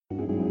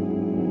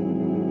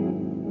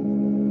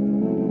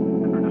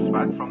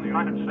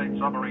United States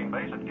submarine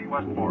base at Key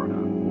West, Florida.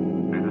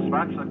 A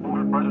dispatch that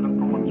quoted President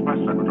Truman's press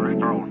secretary,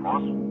 Charles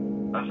Ross,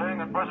 as saying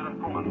that President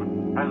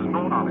Truman has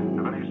no knowledge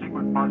of any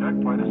secret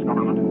project by this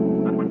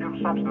government that would give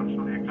substance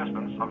to the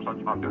existence of such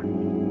objects.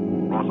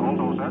 Ross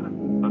also said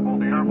that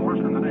both the Air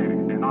Force and the Navy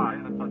deny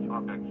that such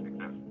objects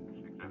exist.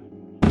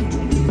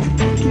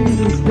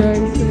 Jesus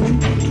Christ, man.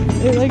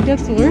 It like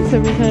gets worse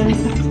every time.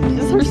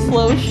 Just her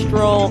slow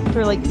stroll,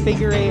 her like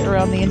figure eight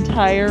around the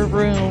entire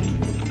room.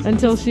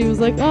 Until she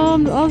was like,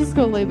 I'll just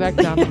go lay back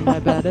down on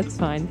my bed. It's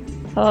fine.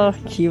 Oh,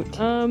 cute.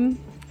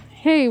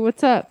 Hey,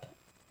 what's up?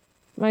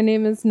 My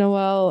name is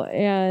Noelle,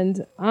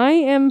 and I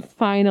am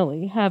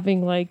finally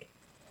having like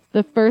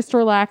the first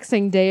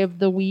relaxing day of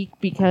the week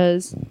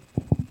because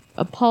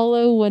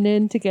Apollo went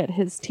in to get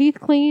his teeth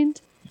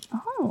cleaned.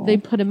 Oh. They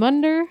put him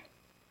under.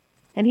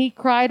 And he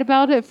cried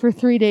about it for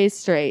 3 days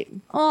straight.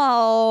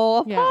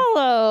 Oh,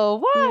 Apollo,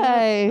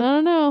 why? Yeah. I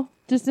don't know.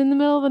 Just in the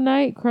middle of the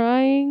night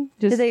crying.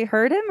 Did they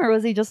hurt him or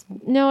was he just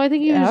No, I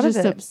think he was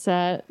just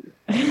upset.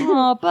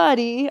 Oh,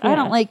 buddy. Yeah. I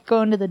don't like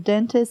going to the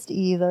dentist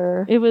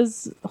either. It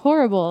was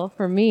horrible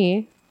for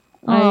me.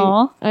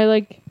 Aw. I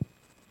like...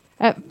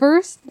 At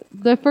first,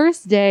 the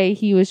first day,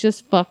 he was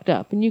just fucked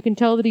up. And you can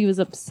tell that he was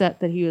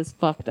upset that he was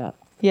fucked up.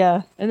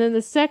 Yeah. And then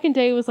the second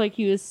day was like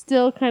he was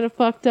still kind of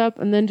fucked up.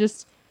 And then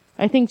just...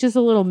 I think just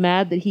a little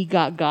mad that he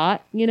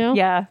got, you know?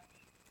 Yeah.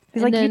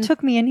 He's And like, then- you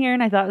took me in here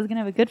and I thought I was going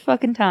to have a good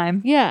fucking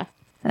time. Yeah.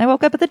 And I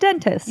woke up at the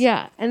dentist.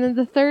 Yeah. And then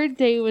the third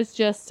day was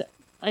just,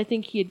 I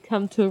think he had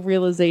come to a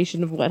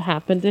realization of what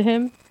happened to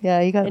him.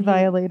 Yeah, he got And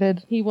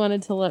violated. He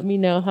wanted to let me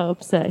know how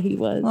upset he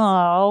was.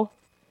 Oh.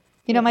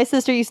 You know, my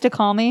sister used to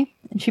call me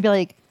and she'd be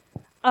like,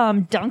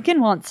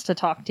 Duncan wants to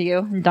talk to you.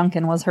 And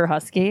Duncan was her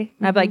husky.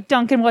 And I'd be like,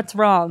 Duncan, what's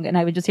wrong? And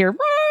I would just hear,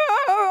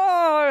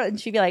 "Roar!"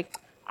 And she'd be like,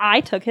 I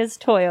took his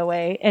toy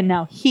away and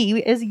now he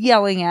is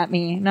yelling at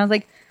me. And I was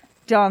like,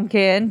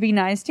 Duncan, be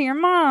nice to your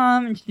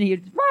mom. And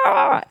she,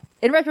 "Roar!"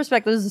 In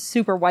retrospect, this is a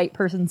super white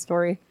person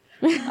story.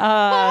 But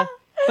I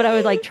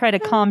would like try to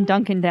calm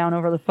Duncan down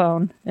over the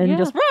phone and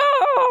just,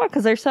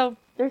 because they're so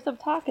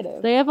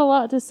talkative. They have a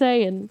lot to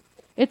say, and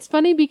it's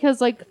funny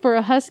because like for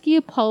a husky,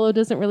 Apollo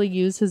doesn't really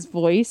use his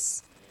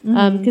voice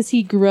because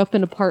he grew up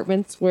in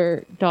apartments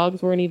where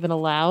dogs weren't even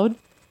allowed.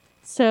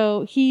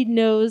 So he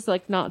knows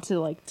like not to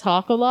like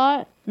talk a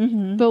lot.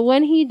 Mm-hmm. But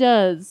when he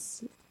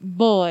does,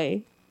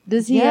 boy,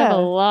 does he have a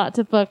lot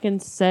to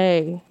fucking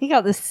say. He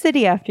got the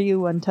city after you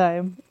one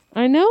time.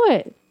 I know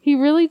it. He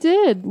really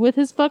did with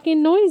his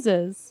fucking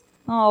noises.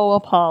 Oh,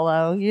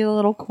 Apollo, you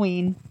little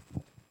queen.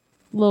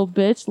 Little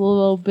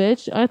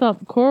bitch. I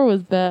thought Cora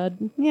was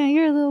bad. Yeah,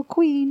 you're a little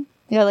queen.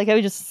 Yeah, like how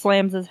he just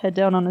slams his head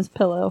down on his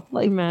pillow.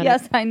 Like, Dramatic.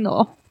 yes, I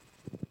know.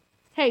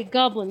 Hey,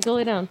 Goblin, go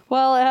lay down.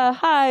 Well,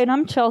 hi, and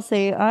I'm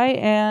Chelsea. I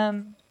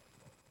am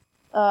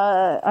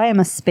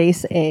a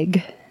space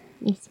egg.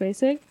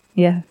 Space egg?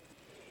 Yeah.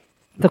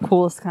 The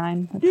coolest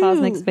kind. A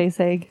cosmic space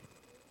egg.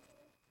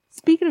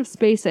 Speaking of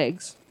space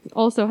eggs,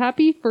 also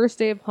happy first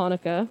day of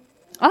Hanukkah.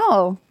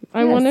 Oh.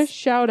 I want to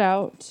shout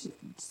out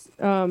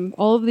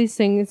all of these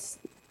things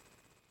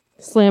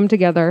slammed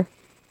together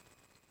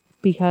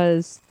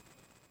because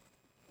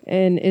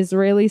an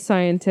Israeli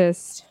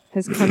scientist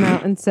has come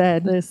out and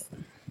said this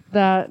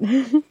that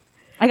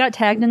I got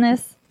tagged in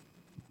this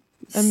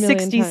a million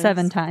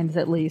 67 times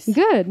at least.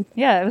 Good.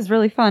 Yeah, it was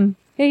really fun.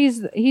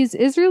 He's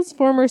Israel's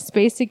former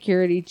space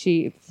security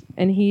chief,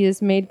 and he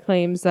has made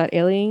claims that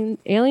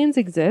aliens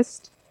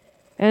exist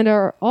and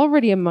are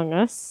already among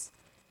us.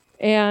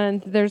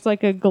 And there's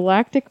like a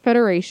galactic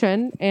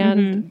federation,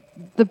 and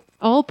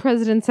all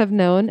presidents have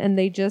known, and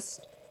they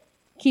just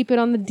keep it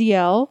on the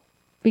DL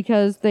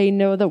because they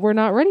know that we're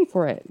not ready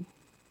for it.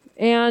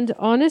 And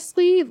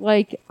honestly,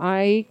 like,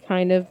 I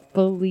kind of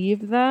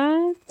believe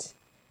that.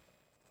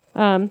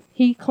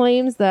 He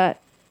claims that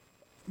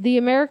the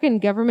American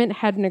government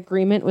had an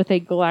agreement with a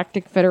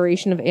galactic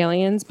federation of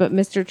aliens, but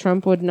Mr.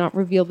 Trump would not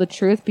reveal the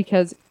truth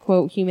because,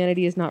 quote,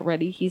 humanity is not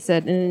ready, he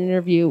said in an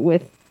interview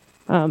with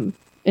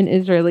an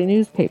Israeli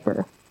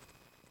newspaper.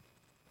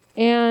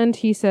 And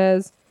he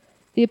says,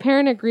 the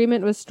apparent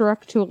agreement was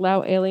struck to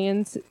allow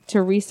aliens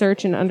to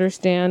research and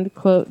understand,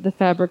 quote, the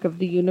fabric of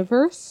the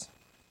universe.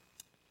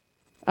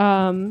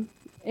 And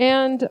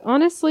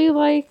honestly,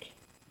 like,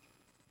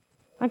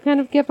 I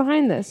kind of get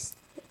behind this.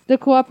 The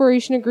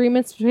cooperation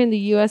agreements between the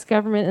U.S.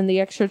 government and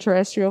the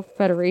extraterrestrial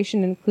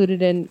federation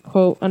included an,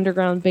 quote,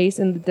 underground base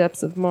in the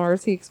depths of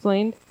Mars, he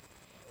explained,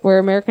 where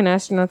American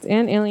astronauts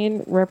and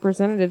alien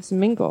representatives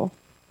mingle.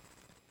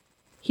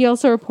 He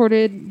also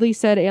reportedly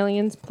said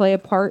aliens play a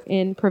part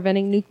in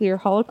preventing nuclear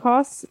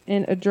holocausts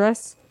and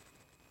addresses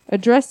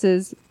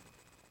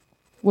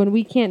when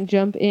we can't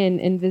jump in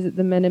and visit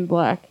the Men in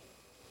Black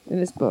in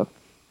his book.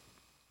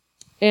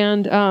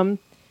 And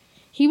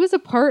he was a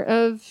part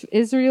of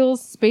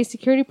Israel's space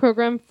security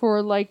program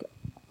for like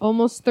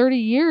almost 30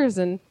 years.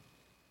 And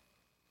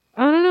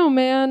I don't know,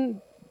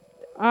 man.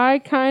 I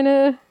kind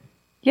of...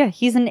 Yeah,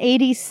 he's an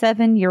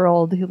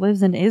 87-year-old who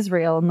lives in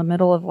Israel in the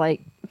middle of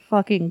like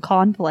fucking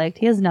conflict.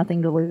 He has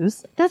nothing to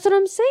lose. That's what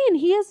I'm saying.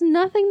 He has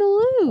nothing to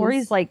lose. Or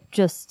he's like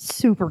just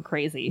super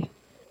crazy.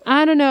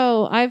 I don't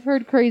know. I've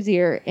heard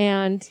crazier,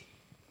 and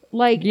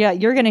like, Yeah,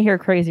 you're gonna hear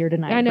crazier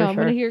tonight. I know. for I'm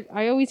sure. gonna hear.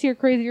 I always hear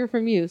crazier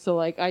from you. So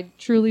like, I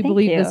truly Thank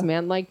believe you. this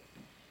man. Like,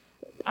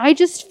 I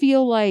just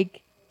feel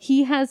like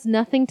he has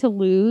nothing to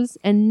lose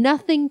and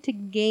nothing to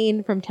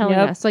gain from telling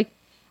Yep. us. Like,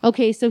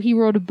 okay, so he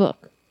wrote a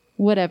book,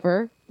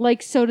 whatever.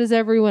 Like, so does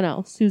everyone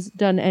else who's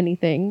done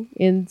anything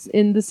in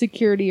the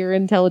security or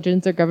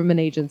intelligence or government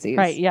agencies.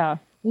 Right? Yeah.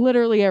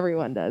 Literally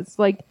everyone does.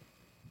 Like,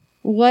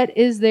 what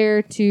is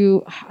there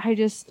to... I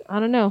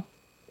don't know.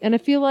 And I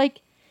feel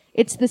like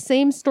it's the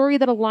same story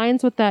that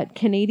aligns with that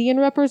Canadian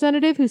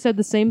representative who said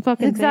the same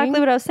fucking That's exactly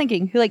thing. what I was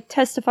thinking. Who like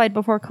testified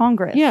before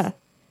Congress. Yeah.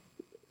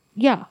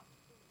 Yeah.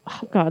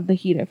 Oh, God, the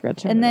heat, I forgot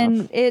to turn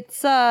And it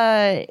then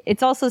off.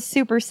 it's also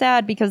super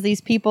sad because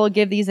these people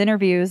give these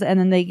interviews and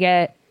then they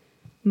get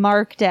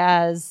marked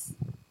as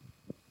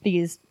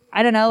these,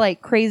 I don't know,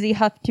 like crazy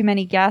huff too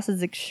many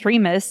gases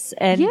extremists.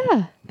 And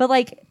Yeah. but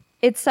like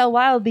it's so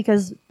wild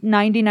because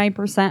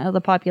 99% of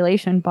the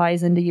population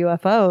buys into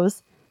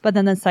UFOs, but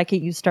then the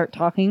second you start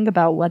talking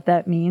about what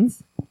that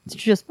means, it's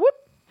just whoop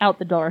out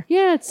the door.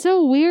 Yeah, it's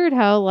so weird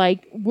how,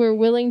 like, we're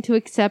willing to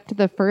accept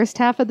the first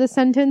half of the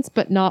sentence,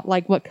 but not,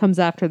 like, what comes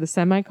after the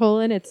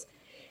semicolon. It's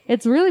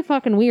really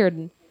fucking weird.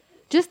 And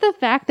just the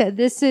fact that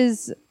this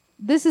is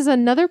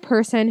another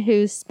person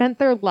who spent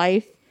their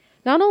life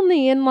not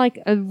only in, like,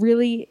 a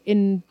really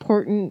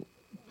important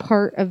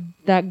part of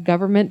that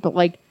government, but,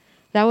 like,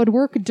 that would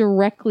work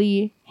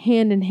directly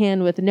hand in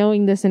hand with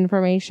knowing this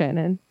information.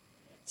 And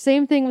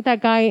same thing with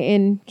that guy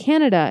in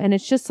Canada. And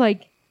it's just,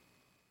 like,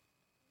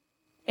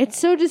 it's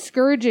so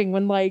discouraging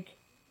when, like,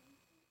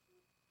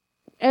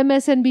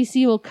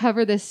 MSNBC will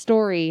cover this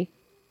story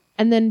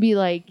and then be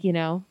like, you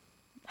know,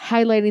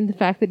 highlighting the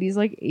fact that he's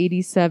like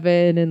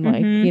 87 and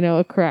like, you know,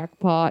 a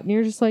crackpot. And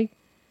you're just like,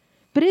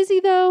 but is he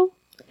though?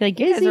 Like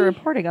you Is guys are he?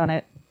 reporting on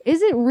it.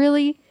 Is it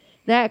really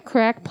that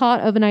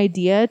crackpot of an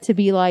idea to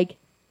be like,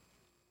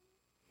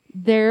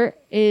 there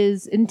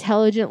is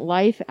intelligent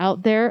life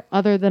out there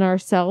other than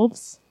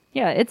ourselves?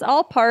 Yeah, it's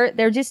all part.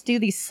 They just do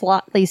these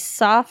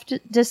soft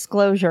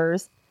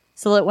disclosures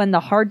so that when the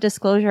hard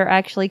disclosure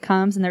actually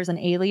comes and there's an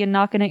alien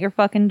knocking at your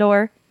fucking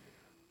door,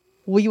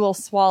 we will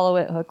swallow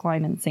it hook,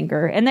 line, and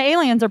sinker. And the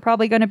aliens are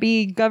probably going to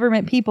be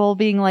government people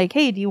being like,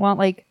 hey, do you want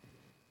like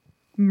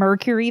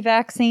mercury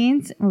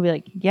vaccines? And we'll be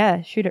like,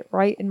 yeah, shoot it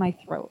right in my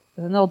throat.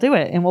 And then they'll do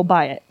it and we'll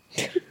buy it.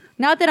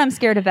 Not that I'm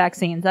scared of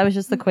vaccines. That was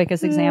just the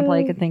quickest example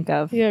I could think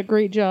of. Yeah,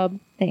 great job.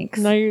 Thanks.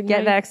 Now you're- Get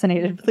now-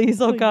 vaccinated,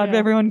 please. Oh, God, Yeah.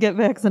 everyone get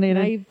Now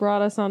vaccinated. you've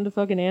brought us on to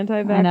fucking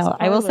anti-vax. I know.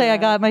 I will say I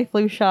parlor. got my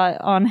flu shot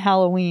on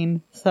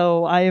Halloween,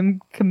 so I am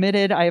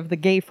committed. I have the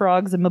gay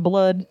frogs in my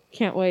blood.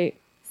 Can't wait.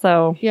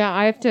 So, Yeah,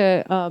 I have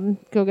to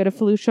go get a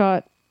flu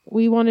shot.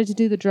 We wanted to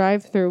do the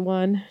drive-through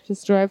one.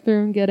 Just drive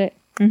through and get it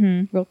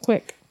real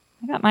quick.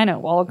 I got mine at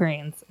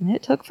Walgreens, and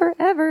it took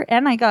forever.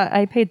 And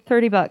I paid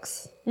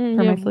 $30 for yeah.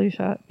 my flu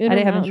shot. I didn't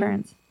have Intermountain.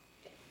 insurance.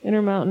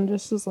 Intermountain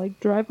just was like,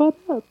 drive on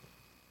up.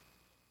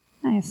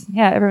 Nice.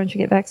 Yeah, everyone should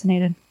get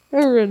vaccinated.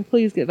 Everyone,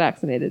 please get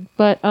vaccinated.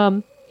 But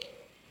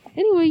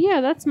anyway,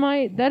 yeah,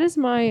 that is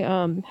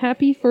my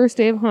happy first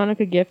day of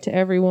Hanukkah gift to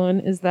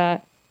everyone. Is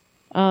that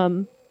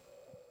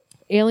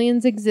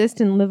aliens exist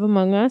and live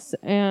among us,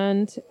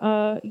 and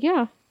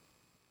yeah,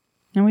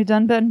 And we've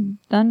been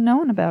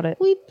known about it.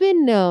 we've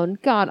been known.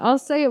 God, I'll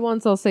say it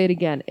once, I'll say it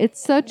again.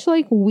 It's such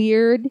like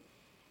weird,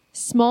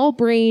 small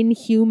brain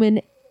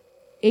human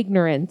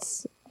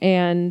ignorance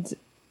and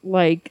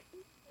like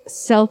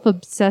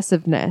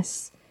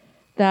self-obsessiveness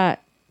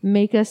that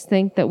make us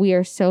think that we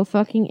are so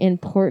fucking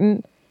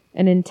important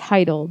and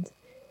entitled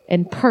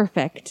and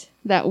perfect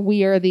that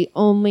we are the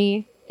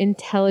only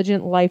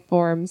intelligent life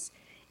forms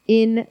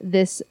in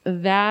this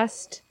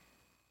vast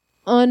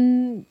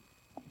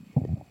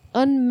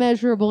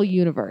unmeasurable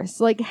universe.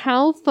 Like,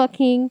 how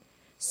fucking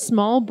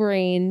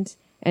small-brained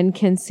and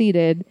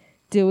conceited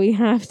do we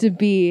have to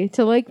be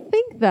to like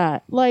think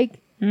that? Like,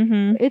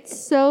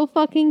 it's so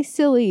fucking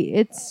silly.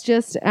 It's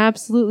just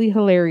absolutely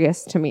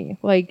hilarious to me.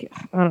 Like,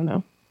 I don't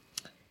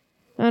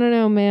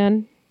know,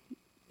 man.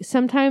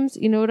 Sometimes,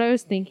 you know what I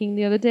was thinking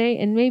the other day,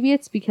 and maybe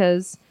it's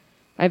because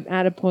I'm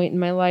at a point in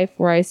my life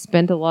where I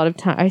spend a lot of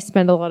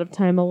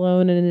time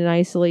alone and in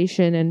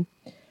isolation, and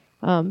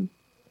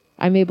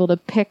I'm able to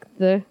pick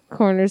the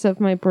corners of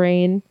my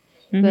brain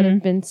that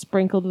have been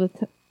sprinkled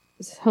with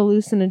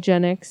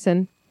hallucinogenics,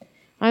 and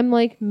I'm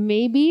like,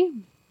 maybe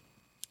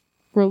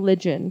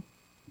religion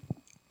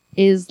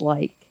is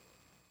like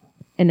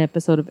an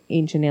episode of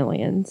Ancient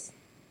Aliens.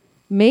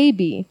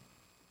 Maybe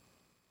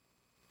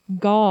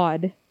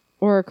God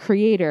or a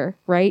creator,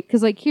 right?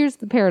 Because like, here's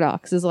the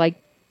paradox, is like,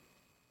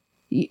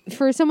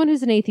 for someone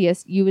who's an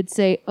atheist, you would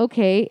say,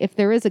 okay, if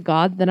there is a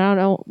God, then I don't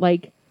know,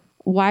 like,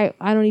 why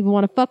I don't even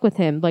want to fuck with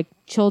him. Like,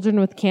 children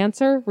with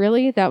cancer?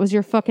 Really? That was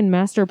your fucking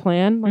master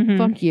plan? Like,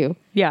 fuck you.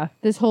 Yeah.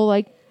 This whole,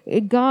 like,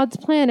 God's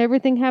plan,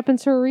 everything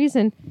happens for a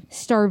reason.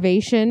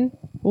 Starvation,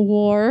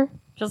 war,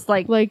 Just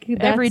like that's-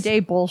 everyday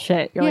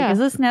bullshit. You're Yeah. like, is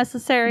this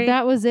necessary?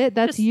 That was it.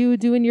 That's Just- you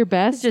doing your It's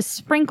best. just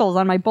sprinkles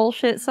on my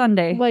bullshit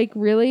Sunday. Like,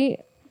 really?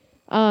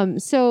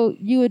 So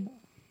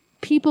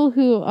people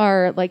who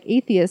are like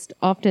atheists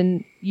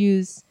often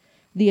use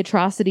the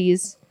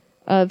atrocities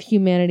of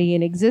humanity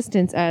in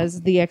existence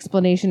as the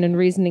explanation and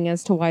reasoning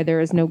as to why there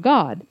is no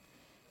God.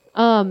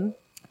 And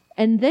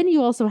then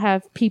you also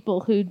have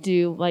people who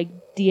do like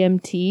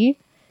DMT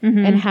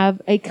and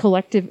have a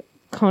collective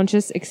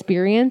conscious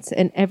experience,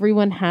 and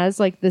everyone has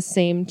like the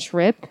same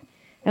trip.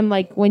 And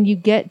like when you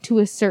get to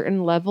a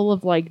certain level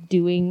of like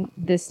doing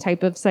this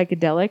type of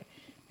psychedelic,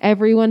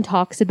 everyone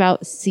talks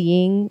about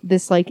seeing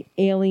this like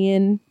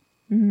alien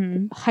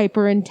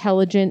hyper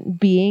intelligent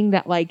being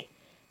that like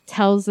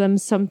tells them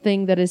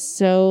something that is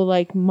so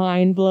like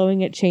mind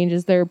blowing it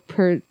changes their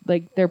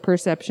their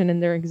perception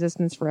and their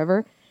existence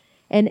forever.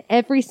 And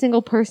every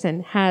single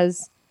person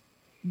has,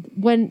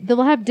 when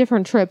they'll have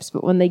different trips,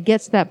 but when they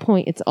get to that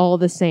point, it's all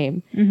the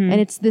same. And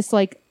it's this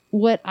like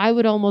what I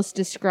would almost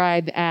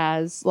describe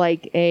as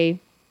like a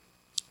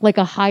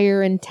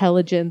higher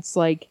intelligence,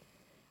 like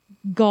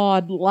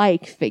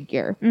God-like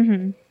figure.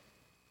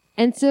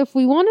 And so if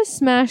we want to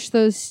smash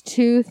those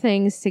two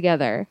things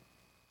together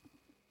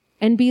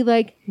and be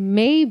like,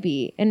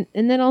 maybe, and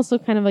then also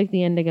kind of like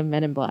the ending of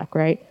Men in Black,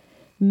 right?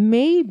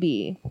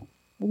 Maybe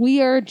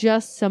we are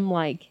just some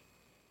like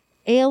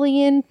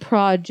alien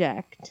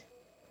project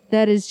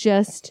that has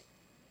just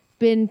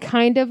been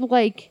kind of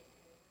like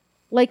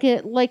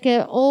a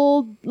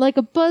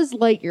Buzz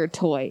Lightyear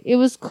toy. It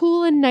was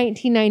cool in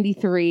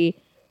 1993,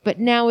 but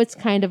now it's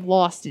kind of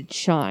lost its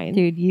shine.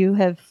 Dude, you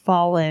have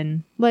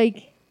fallen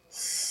Like,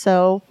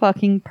 so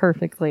fucking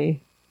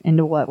perfectly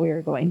into what we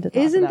are going to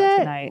talk isn't about that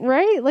tonight.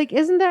 right? Like,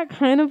 isn't that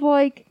kind of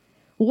like,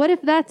 what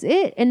if that's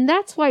it? And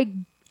that's why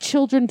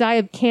children die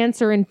of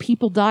cancer and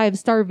people die of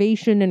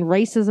starvation and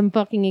racism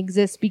fucking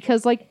exists,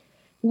 because like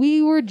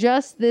we were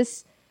just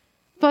this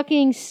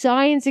fucking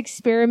science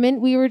experiment.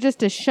 We were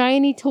just a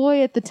shiny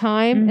toy at the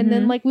time, and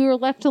then like we were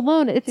left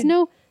alone. It's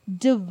no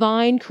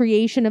divine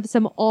creation of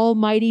some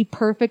almighty,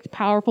 perfect,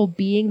 powerful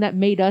being that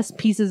made us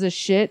pieces of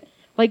shit.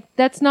 Like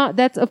that's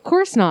of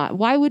course not.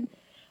 Why would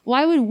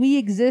we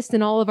exist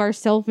in all of our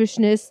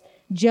selfishness,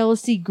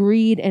 jealousy,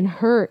 greed, and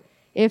hurt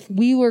if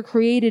we were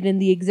created in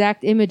the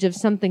exact image of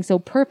something so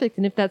perfect?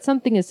 And if that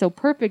something is so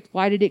perfect,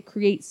 why did it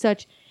create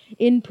such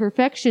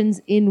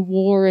imperfections in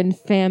war and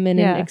famine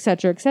and et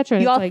cetera, et cetera?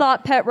 And You it's all like,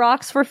 thought pet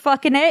rocks were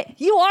fucking it?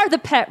 You are the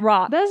pet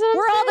rock. That's what I'm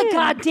We're all the saying.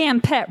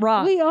 goddamn pet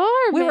rock. we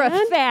are, We were man.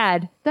 a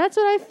fad. That's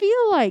what I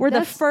feel like. We're the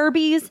That's-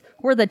 Furbies.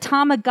 We're the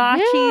Tamagotchis.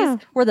 Yeah.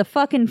 We're the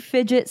fucking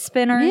fidget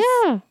spinners.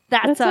 Yeah.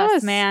 That's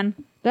us, man.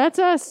 That's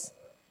us.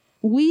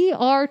 We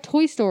are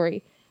Toy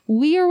Story.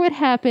 We are what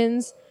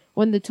happens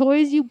when the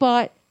toys you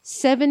bought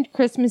 7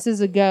 Christmases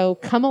ago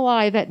come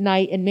alive at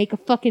night and make a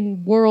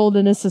fucking world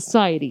and a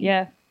society.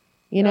 Yeah.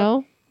 You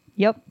know?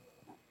 Yep.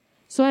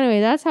 So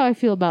anyway, that's how I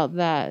feel about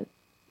that.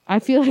 I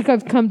feel like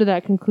I've come to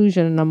that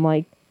conclusion and I'm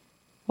like,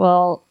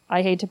 Well,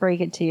 I hate to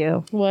break it to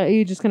you. what, are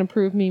you just going to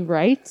prove me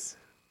right?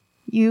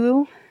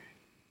 You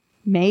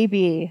may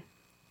be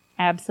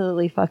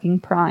absolutely fucking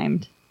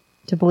primed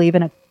to believe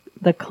in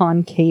the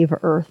concave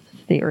Earth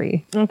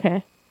theory.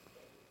 Okay.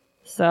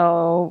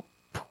 So,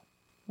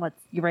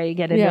 you ready to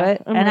get into Yeah,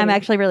 it? I'm And I'm ready.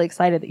 actually really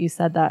excited that you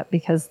said that,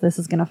 because this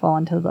is going to fall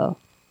into the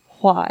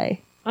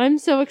why. I'm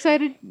so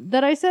excited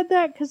that I said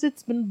that because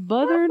it's been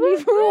bothering me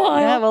for a while.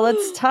 Yeah, well,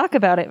 let's talk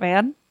about it,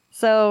 man.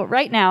 So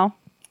right now,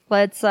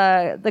 let's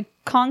the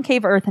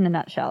concave Earth in a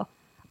nutshell.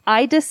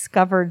 I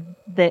discovered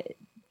that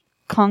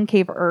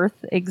concave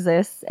Earth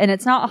exists, and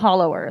it's not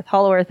hollow Earth.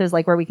 Hollow Earth is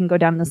like where we can go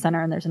down in the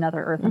center and there's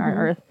another Earth in our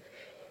Earth.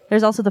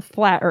 There's also the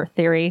flat Earth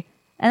theory,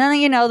 and then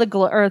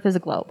the Earth is a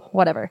globe.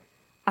 Whatever.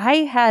 I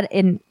had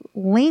a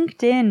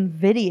LinkedIn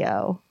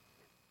video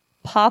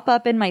pop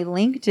up in my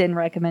LinkedIn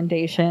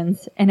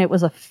recommendations, and it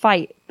was a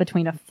fight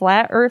between a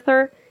flat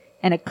earther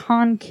and a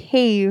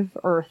concave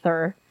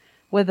earther,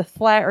 with a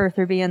flat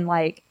earther being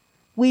like,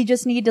 we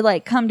just need to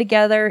like come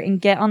together and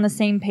get on the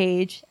same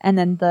page, and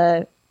then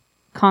the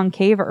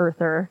concave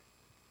earther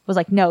was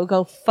like, no,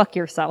 go fuck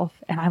yourself.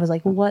 And I was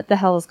like, what the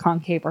hell is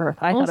concave Earth?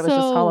 I thought it was just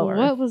hollow Earth.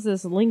 What was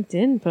this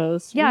LinkedIn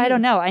post? Yeah, I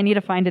don't know. I need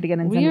to find it again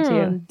and We send it are to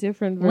you. on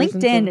different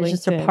versions LinkedIn of is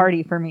just a LinkedIn.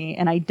 party for me,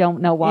 and I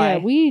don't know why. Yeah,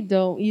 we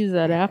don't use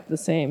that app the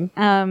same.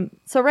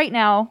 So right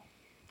now,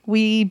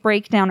 we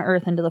break down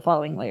Earth into the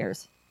following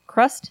layers: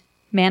 crust,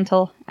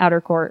 mantle,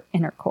 outer core,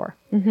 inner core.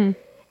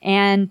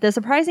 And the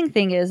surprising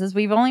thing is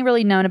we've only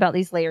really known about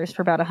these layers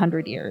for about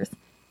 100 years.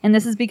 And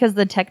this is because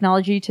the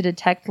technology to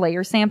detect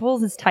layer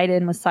samples is tied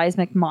in with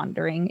seismic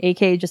monitoring,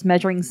 aka just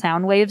measuring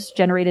sound waves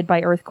generated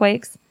by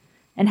earthquakes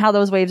and how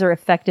those waves are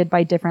affected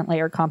by different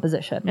layer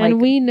composition.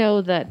 And we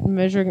know that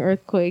measuring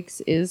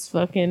earthquakes is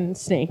fucking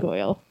snake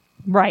oil.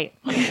 Right.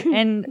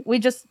 And we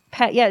just,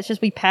 it's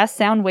just we pass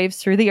sound waves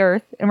through the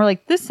earth, and we're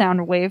like, this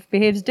sound wave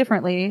behaves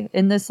differently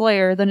in this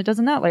layer than it does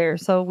in that layer.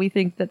 So we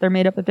think that they're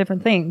made up of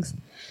different things.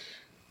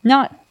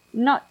 Not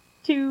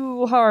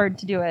too hard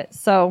to do it.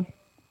 So,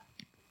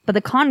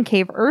 But the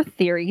concave Earth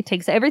theory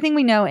takes everything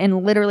we know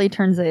and literally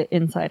turns it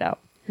inside out.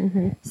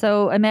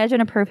 So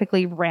imagine a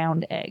perfectly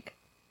round egg.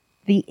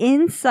 The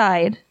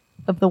inside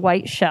of the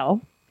white shell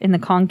in the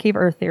concave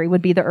Earth theory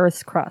would be the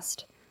Earth's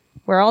crust,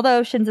 where all the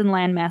oceans and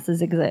land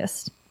masses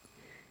exist.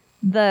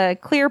 The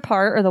clear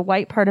part, or the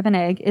white part of an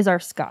egg, is our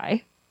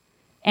sky.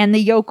 And the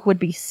yolk would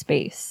be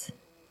space,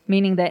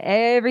 meaning that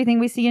everything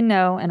we see and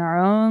know and our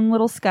own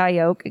little sky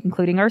yolk,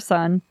 including our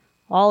sun,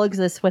 all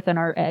exists within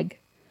our egg.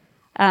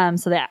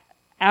 So the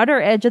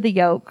outer edge of the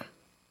yolk,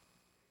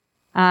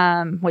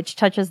 which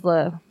touches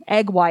the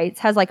egg whites,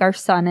 has like our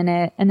sun in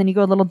it. And then you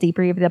go a little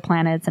deeper, you have the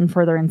planets, and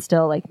further and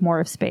still like more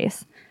of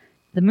space.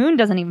 The moon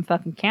doesn't even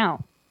fucking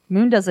count.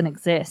 Moon doesn't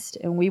exist.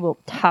 And we will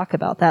talk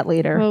about that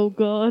later. Oh,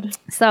 God.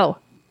 So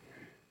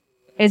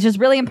it's just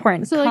really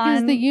important. So, like,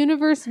 is the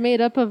universe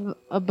made up of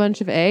a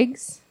bunch of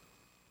eggs?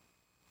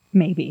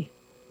 Maybe.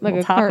 Like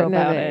We'll a talk carton of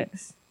about it.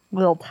 eggs?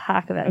 We'll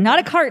talk about it. Not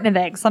a carton of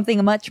eggs,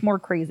 something much more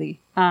crazy.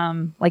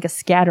 Like a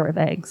scatter of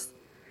eggs.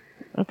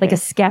 Okay. Like a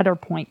scatter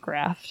point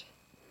graph.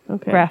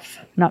 Okay. Graph,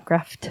 not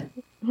graft.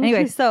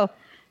 Anyway, so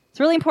it's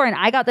really important.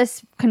 I got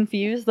this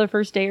confused the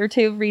first day or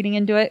two reading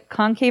into it.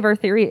 Concave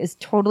Earth theory is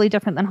totally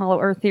different than hollow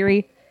Earth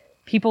theory.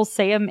 People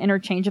say them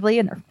interchangeably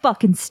and they're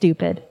fucking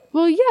stupid.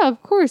 Well, yeah,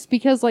 of course,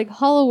 because, like,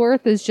 hollow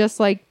Earth is just,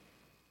 like,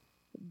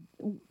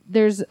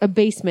 there's a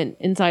basement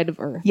inside of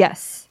Earth.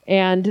 Yes.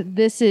 And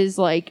this is,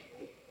 like,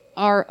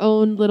 our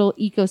own little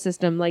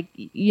ecosystem. Like,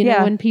 you know,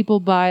 Yeah. when people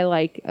buy,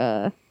 like,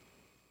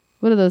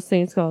 what are those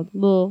things called?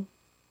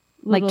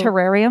 Like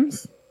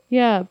terrariums?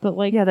 Yeah, but,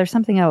 like... Yeah, there's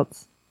something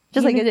else.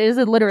 Just like Even it is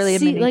literally a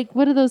sea, mini. like,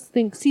 what are those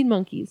things? Sea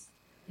monkeys.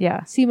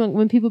 Yeah.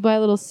 When people buy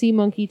little sea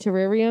monkey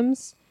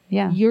terrariums,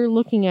 Yeah. you're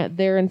looking at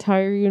their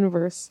entire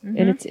universe,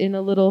 and it's in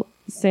a little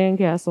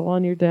sandcastle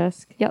on your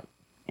desk. Yep.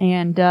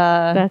 And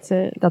That's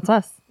it. that's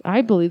us.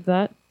 I believe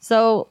that.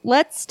 So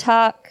let's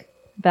talk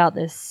about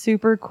this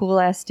super cool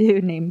ass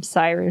dude named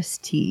Cyrus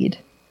Teed.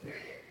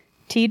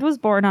 Teed was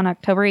born on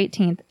October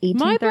 18th,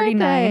 1839.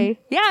 birthday.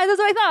 Yeah, that's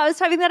what I thought. I was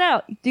typing that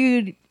out.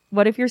 Dude,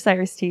 what if you're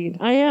Cyrus Teed?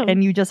 I am.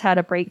 And you just had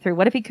a breakthrough?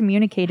 What if he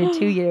communicated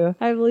to you,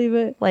 I believe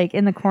it. like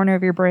in the corner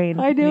of your brain?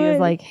 I do And he was it.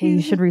 like, hey,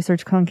 you should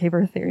research concave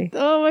Earth theory.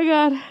 Oh my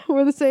God,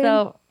 we're the same.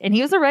 So, and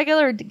he was a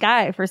regular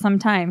guy for some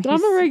time.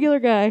 I'm a regular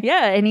guy.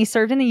 Yeah, and he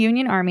served in the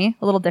Union Army,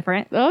 a little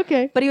different.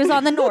 Okay. But he was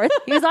on the north.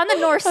 He was on the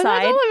north And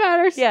that's side. all that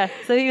matters. Yeah,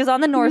 so he was on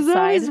the north He's side.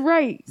 always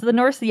right. So the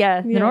north, the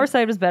Yeah. north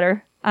side was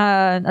better.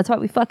 That's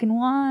what we fucking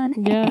won.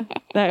 Yeah,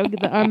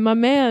 I'm my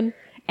man.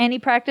 And he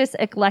practiced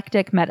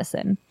eclectic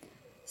medicine.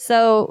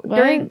 So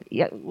What?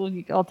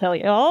 I'll tell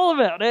you all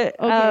about it.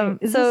 Okay,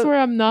 is this where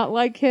I'm not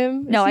like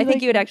him? no, Is he I think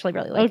like- you would actually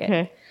really like it.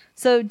 Okay.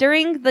 So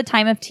during the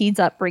time of Teed's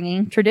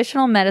upbringing,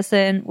 traditional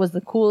medicine was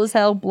the cool as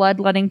hell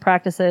bloodletting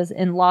practices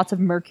and lots of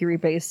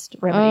mercury-based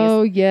remedies.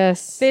 Oh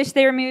yes. Fish,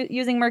 they were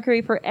using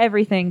mercury for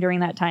everything during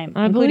that time,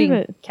 I including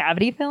believe it.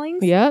 cavity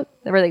fillings. Yep.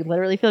 Where they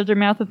literally filled your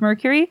mouth with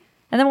mercury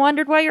and then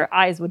wondered why your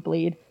eyes would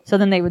bleed. So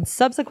then they would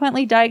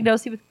subsequently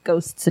diagnose you with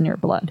ghosts in your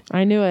blood.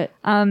 I knew it.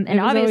 And It was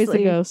always the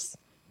obviously, ghost.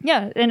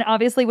 yeah, and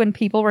obviously when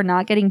people were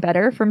not getting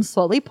better from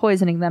slowly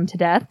poisoning them to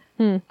death,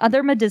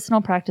 other medicinal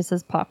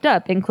practices popped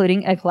up,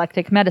 including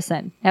eclectic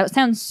medicine. Now it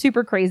sounds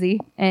super crazy,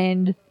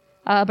 and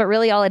but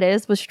really all it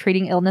is was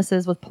treating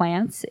illnesses with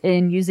plants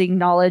and using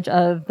knowledge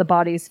of the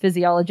body's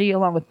physiology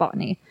along with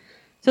botany.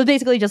 So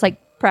basically just like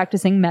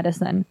practicing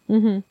medicine.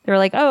 Mm-hmm. They were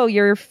like, oh,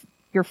 you're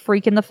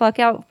freaking the fuck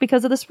out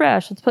because of this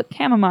rash. Let's put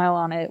chamomile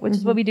on it, which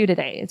is what we do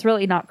today. It's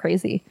really not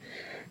crazy.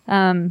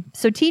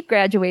 So Teed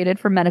graduated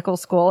from medical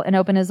school and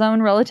opened his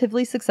own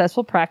relatively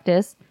successful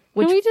practice.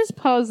 Which Can we just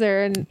pause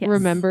there and Yes.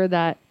 remember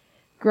that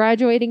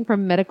graduating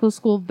from medical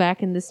school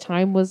back in this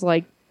time was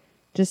like,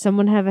 does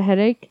someone have a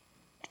headache?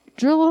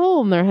 Drill a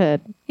hole in their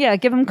head. yeah,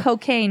 give him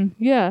cocaine.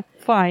 Yeah.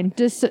 Fine.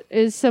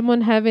 Is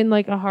someone having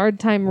like a hard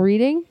time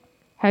reading?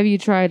 Have you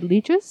tried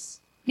leeches?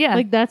 Yeah.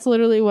 Like that's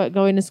literally what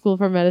going to school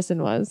for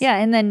medicine was. yeah,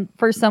 and then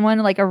for someone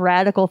like a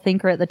radical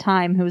thinker at the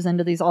time who was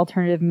into these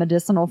alternative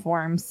medicinal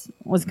forms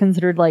was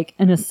considered like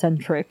an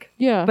eccentric.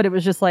 Yeah. But it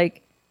was just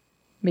like,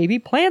 maybe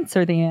plants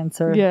are the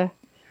answer. Yeah.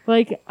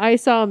 Like I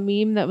saw a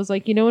meme that was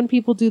like, you know when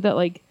people do that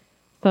like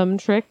thumb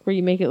trick where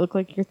you make it look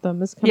like your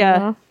thumb is coming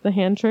Yeah. off, the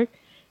hand trick?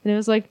 And it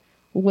was like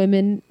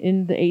women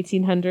in the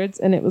 1800s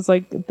and it was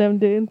like them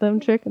doing thumb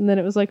trick and then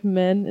it was like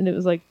men and it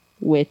was like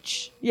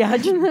witch. Yeah,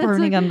 just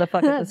burning them the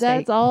fuck at the stake.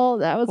 That's all.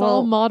 That was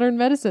all Well- modern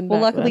medicine. Well,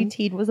 back luckily then.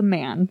 Teed was a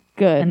man.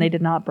 Good. And they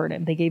did not burn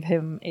him. They gave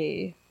him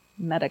a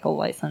medical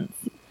license.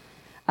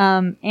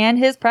 And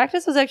his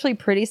practice was actually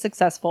pretty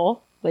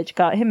successful, which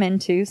got him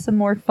into some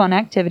more fun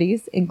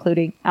activities,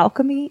 including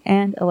alchemy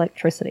and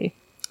electricity.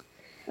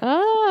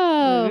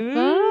 Oh,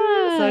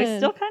 fun. So I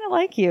still kind of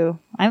like you.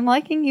 I'm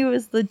liking you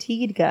as the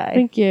Teed guy.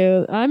 Thank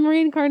you. I'm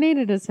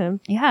reincarnated as him.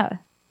 Yeah.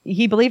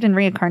 He believed in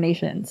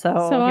reincarnation. So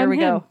here I'm we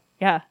him. go.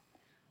 Yeah.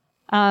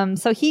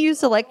 So he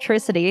used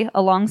electricity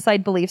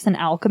alongside beliefs in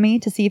alchemy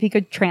to see if he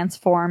could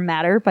transform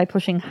matter by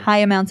pushing high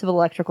amounts of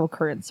electrical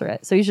currents through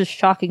it. So he's just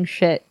shocking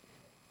shit,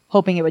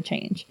 hoping it would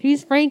change.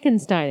 He's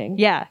Frankensteining.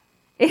 Yeah.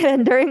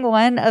 And during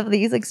one of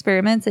these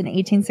experiments in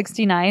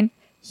 1869,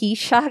 he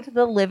shocked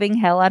the living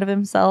hell out of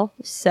himself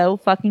so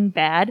fucking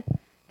bad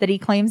that he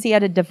claims he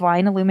had a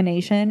divine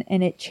illumination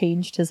and it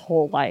changed his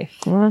whole life.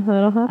 Well,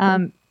 that'll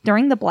happen.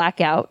 During the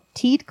blackout,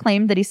 Teed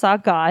claimed that he saw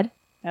God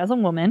as a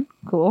woman,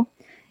 cool,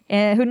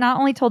 and who not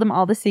only told him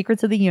all the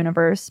secrets of the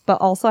universe,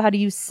 but also how to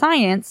use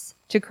science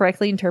to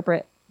correctly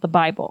interpret the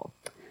Bible.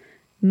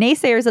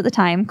 Naysayers at the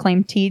time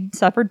claimed Teed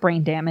suffered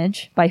brain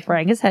damage by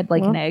frying his head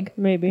like an egg.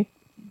 Maybe.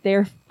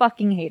 They're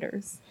fucking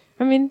haters.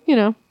 I mean, you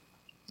know.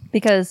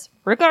 Because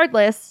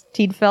regardless,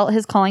 Teed felt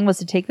his calling was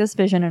to take this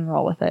vision and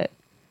roll with it.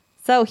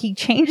 So he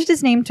changed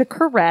his name to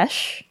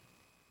Koresh.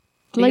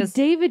 Like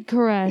David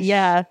Koresh.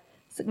 Yeah.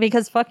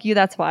 Because fuck you,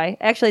 that's why.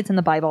 Actually, it's in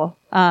the Bible.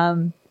 Yeah.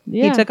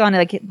 He took on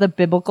like the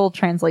biblical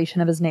translation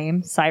of his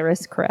name,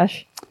 Cyrus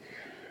Koresh.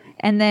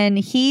 And then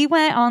he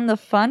went on the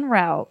fun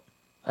route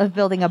of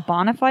building a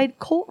bona fide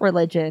cult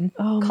religion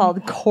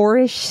called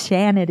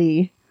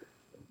Koreshanity.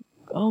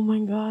 Oh my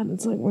god,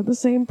 it's like we're the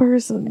same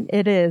person.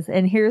 It is.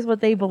 And here's what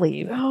they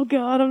believe. Oh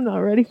god, I'm not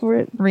ready for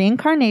it.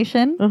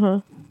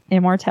 Reincarnation.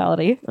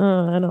 Immortality.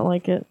 I don't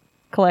like it.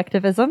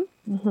 Collectivism.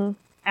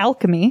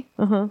 Alchemy.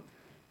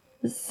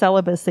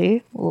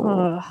 Celibacy.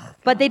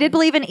 But they did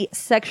believe in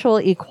sexual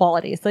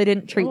equality, so they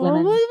didn't treat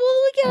women. Well,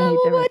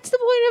 what's the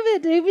point of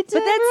it, David? But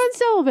Everyone's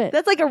celibate.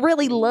 That's like a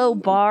really low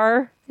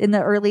bar in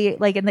the early,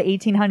 like in the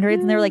 1800s,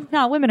 and they were like,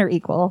 no, women are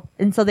equal.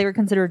 And so they were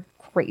considered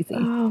crazy.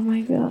 Oh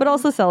my god. But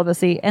also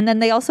celibacy. And then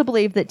they also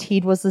believed that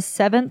Teed was the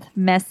 7th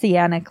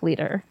messianic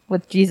leader,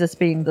 with Jesus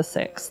being the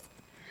 6th.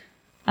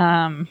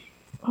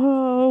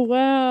 Oh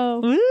wow.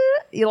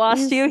 He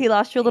lost you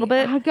a little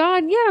bit. Oh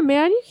god, yeah,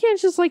 man. You can't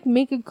just like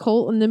make a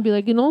cult and then be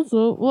like, and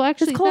also, well,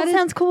 actually, This cult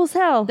sounds cool as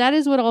hell. that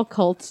is what all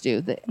cults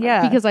do.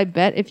 Yeah. Because I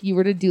bet if you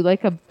were to do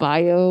like a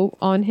bio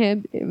on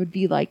him, it would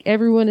be like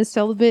everyone is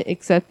celibate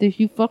except if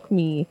you fuck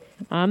me.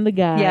 I'm the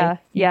guy. Yeah,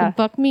 You yeah. can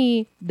fuck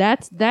me.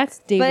 That's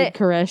David But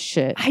Koresh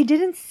shit. I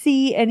didn't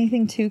see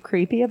anything too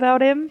creepy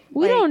about him.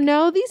 We don't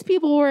know. These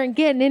people weren't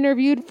getting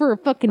interviewed for a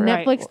fucking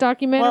Right. Netflix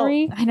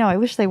documentary. Well, I know. I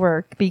wish they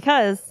were,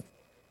 because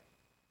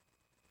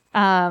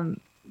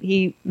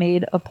he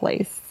made a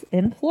place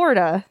in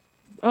Florida,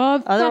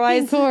 Of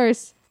otherwise- fucking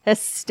course.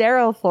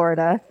 Estero,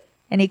 Florida,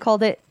 and he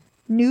called it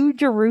New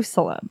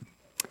Jerusalem.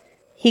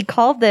 He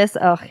called this,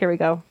 here we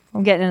go.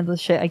 I'm getting into the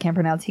shit I can't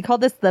pronounce. He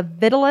called this the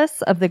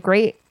Vitalis of the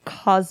Great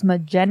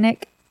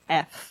Cosmogenic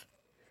F,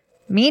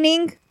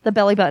 meaning the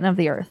belly button of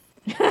the earth.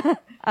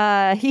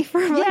 He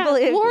firmly Yeah,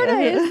 believed Florida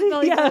is the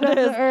belly button it of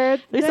is. the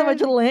earth. There's so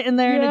much lint in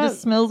there, and it Yeah.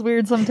 just smells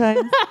weird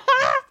sometimes.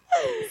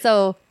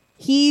 So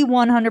he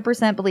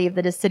 100% believed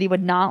that his city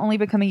would not only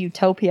become a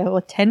utopia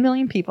with 10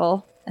 million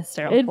people,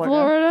 Estero, In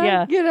Florida?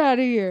 yeah, Get out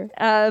of here.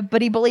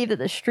 but he believed that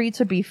the streets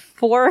would be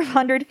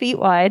 400 feet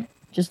wide,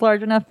 just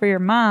large enough for your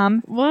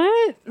mom.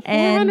 What?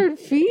 And- 400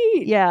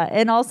 feet? Yeah,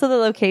 and also the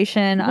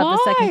location of the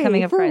second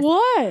coming of For Christ.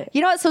 what?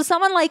 You know what? So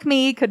someone like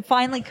me could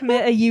finally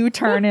commit a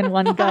U-turn in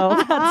one go.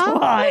 That's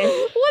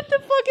why. What the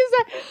fuck is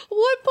that?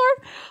 What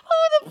part?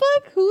 Who the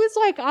fuck? Who is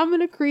like, I'm going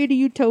to create a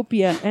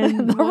utopia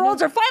and The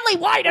roads are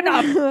finally wide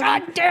enough.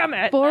 God damn it.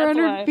 That's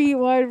 400 why. feet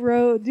wide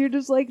roads. You're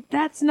just like,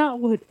 that's not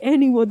what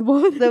anyone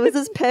wanted. That was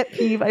his pet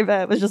peeve, I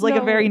bet. It was just like a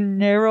No. very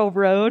narrow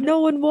road. No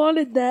one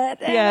wanted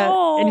that at Yeah.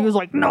 all. And he was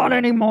like, not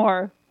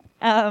anymore.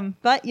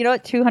 But you know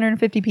what?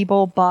 250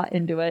 people bought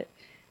into it.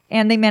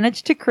 And they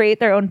managed to create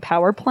their own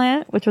power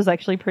plant, which was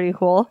actually pretty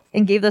cool,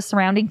 and gave the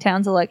surrounding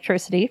towns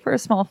electricity for a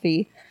small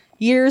fee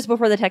years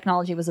before the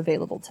technology was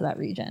available to that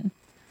region.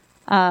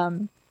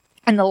 And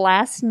the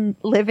last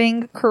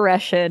living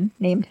Koreshan,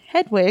 named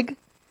Hedwig,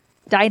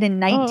 died in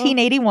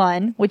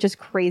 1981, which is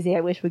crazy.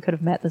 I wish we could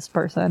have met this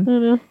person. I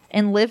know.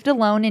 And lived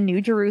alone in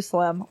New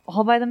Jerusalem,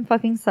 all by them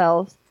fucking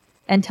selves,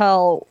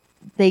 until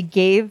they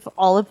gave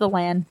all of the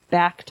land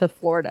back to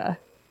Florida.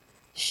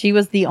 She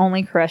was the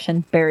only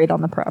Koreshan buried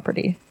on the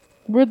property.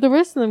 Where'd the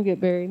rest of them get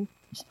buried?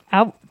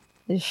 Out.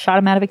 They just shot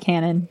him out of a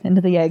cannon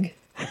into the egg.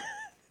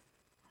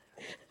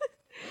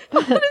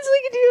 Honestly,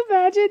 could you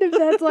imagine if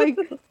that's like,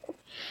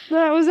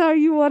 that was how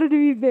you wanted to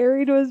be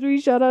buried, was to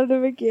be shot out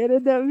of a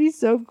cannon? That would be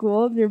so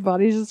cool. And your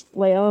body's just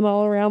flailing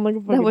all around like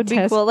a fucking That would be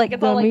test cool. Like,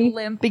 it's all dummy. like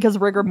limp because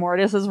rigor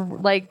mortis has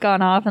like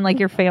gone off, and like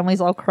your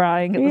family's all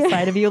crying at the Yeah.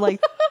 side of you,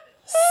 like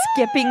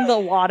skipping the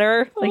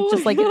water, like Oh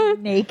just my like a God.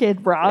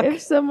 naked rock.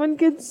 If someone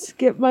could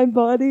skip my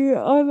body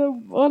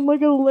on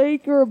like a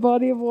lake or a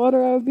body of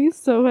water, I would be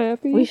so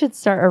happy. We should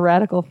start a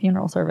radical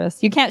funeral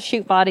service. You can't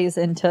shoot bodies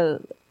into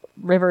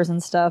rivers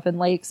and stuff and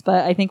lakes,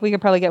 but I think we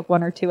could probably get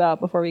 1 or 2 out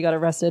before we got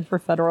arrested for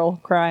federal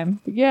crime.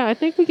 Yeah, I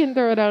think we can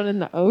throw it out in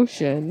the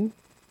ocean.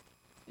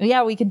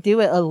 Yeah, we could do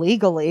it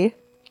illegally.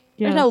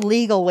 Yeah. There's no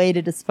legal way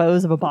to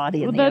dispose of a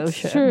body in the that's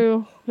ocean.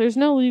 true. There's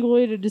no legal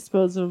way to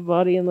dispose of a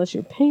body unless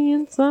you're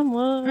paying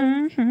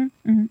someone.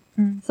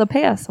 So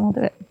pay us and we'll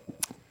do it.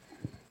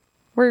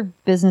 We're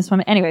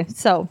businesswomen. Anyway,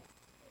 so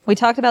we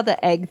talked about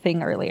the egg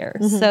thing earlier.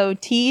 So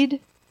Teed,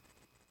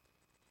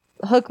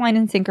 hook, line,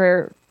 and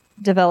sinker,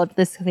 developed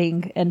this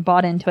thing and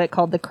bought into it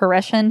called the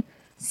Koreshan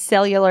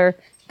Cellular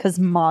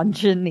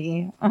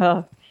Cosmogony.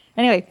 And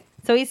Anyway,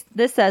 so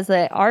this says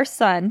that our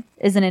sun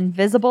is an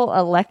invisible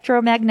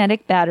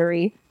electromagnetic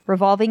battery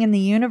revolving in the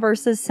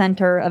universe's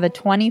center of a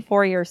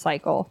 24-year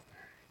cycle.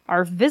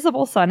 Our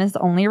visible sun is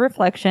only a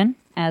reflection,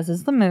 as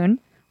is the moon,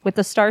 with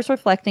the stars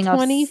reflecting off...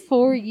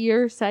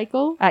 24-year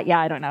cycle? Yeah,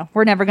 I don't know.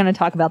 We're never going to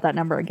talk about that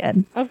number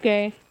again.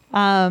 Okay.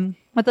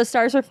 With the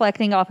stars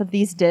reflecting off of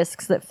these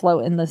disks that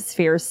float in the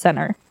sphere's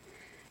center.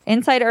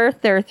 Inside Earth,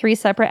 there are 3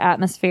 separate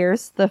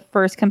atmospheres. The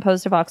first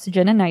composed of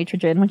oxygen and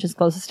nitrogen, which is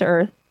closest to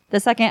Earth. The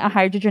second, a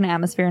hydrogen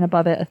atmosphere, and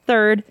above it, a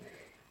third,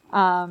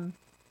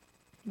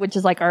 which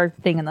is like our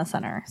thing in the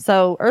center.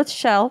 So Earth's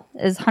shell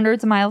is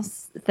hundreds of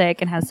miles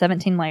thick and has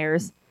 17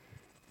 layers.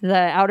 The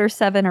outer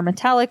 7 are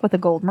metallic with a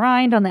gold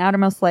rind on the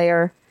outermost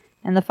layer.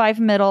 And the 5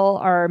 middle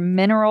are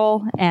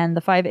mineral, and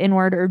the 5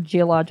 inward are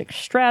geologic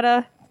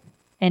strata.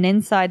 And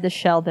inside the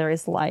shell, there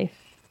is life.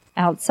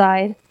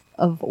 Outside,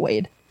 a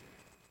void.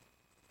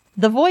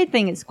 The void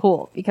thing is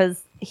cool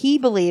because he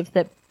believed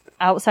that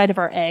outside of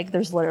our egg,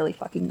 there's literally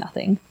fucking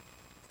nothing.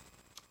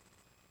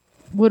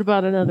 What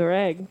about another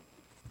egg?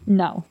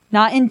 No,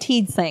 not in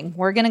Teed's thing.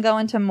 We're going to go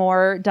into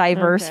more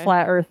diverse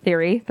flat earth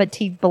theory, but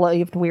Teed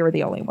believed we were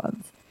the only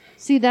ones.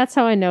 See, that's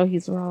how I know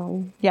he's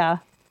wrong. Yeah.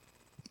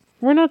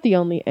 We're not the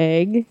only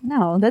egg.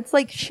 No, that's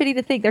like shitty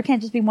to think. There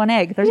can't just be one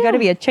egg. There's got to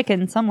be a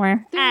chicken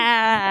somewhere.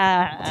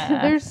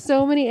 There's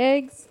so many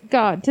eggs.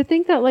 God, to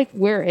think that like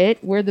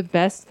we're the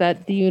best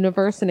that the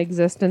universe and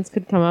existence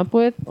could come up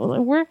with.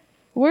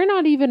 We're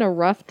not even a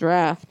rough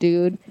draft,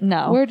 dude.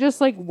 No. We're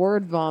just like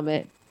word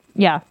vomit.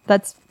 Yeah,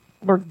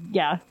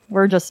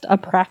 we're just a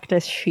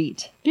practice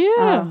sheet.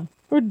 Yeah.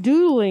 We're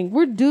doodling.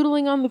 We're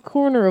doodling on the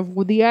corner of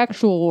the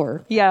actual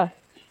work. Yeah.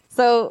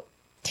 So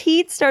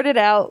Teed started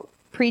out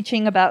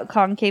preaching about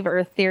concave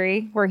earth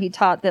theory, where he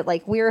taught that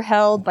like we're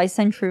held by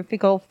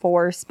centrifugal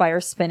force by our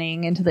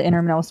spinning into the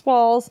innermost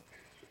walls,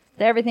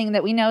 that everything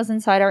that we know is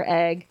inside our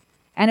egg,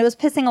 and it was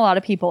pissing a lot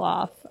of people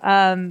off.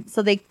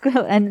 So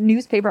a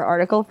newspaper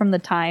article from the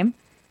time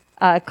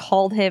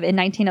called him in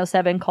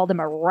 1907 called him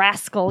a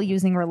rascal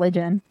using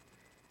religion,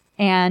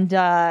 and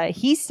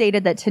he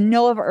stated that to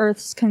know of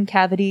Earth's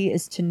concavity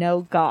is to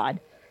know God.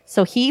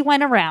 So he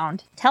went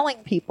around telling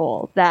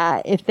people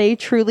that if they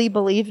truly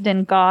believed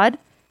in God,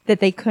 that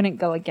they couldn't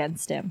go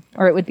against him,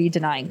 or it would be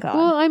denying God.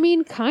 Well, I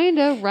mean, kind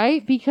of,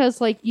 right?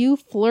 Because, like, you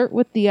flirt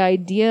with the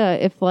idea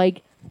if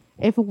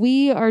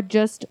we are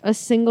just a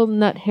single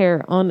nut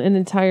hair on an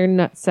entire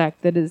nutsack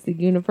that is the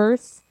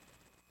universe,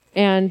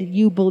 and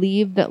you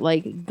believe that,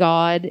 like,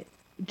 God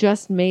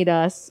just made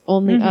us,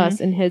 only us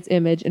in his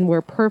image, and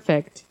we're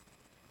perfect,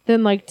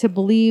 then, like, to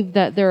believe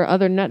that there are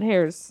other nut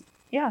hairs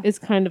is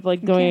kind of,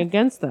 like, going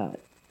against that,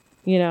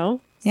 you know?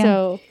 Yeah.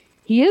 So,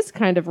 he is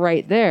kind of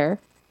right there.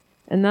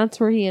 And that's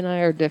where he and I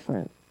are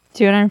different.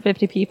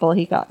 250 people,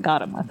 he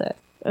got him with it.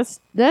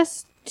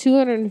 That's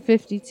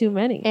 250 too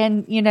many.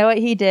 And you know what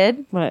he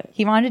did? What?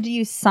 He wanted to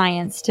use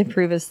science to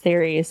prove his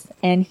theories.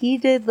 And he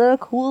did the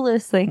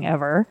coolest thing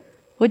ever,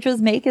 which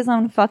was make his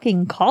own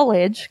fucking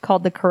college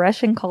called the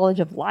Koreshan College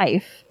of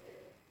Life.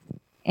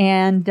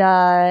 And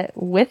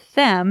with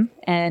them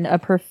and a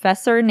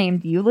professor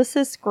named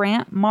Ulysses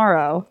Grant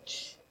Morrow,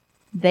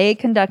 they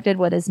conducted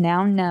what is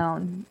now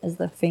known as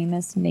the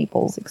famous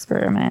Naples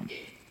experiment.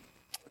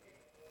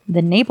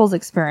 The Naples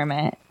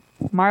experiment,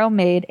 Morrow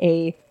made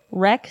a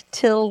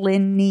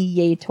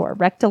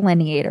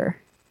rectilineator,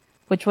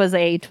 which was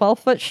a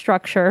 12-foot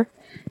structure.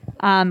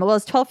 It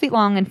was 12 feet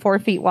long and 4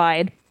 feet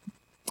wide.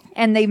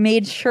 And they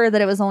made sure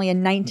that it was only a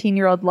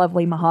 19-year-old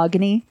lovely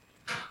mahogany.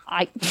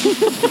 What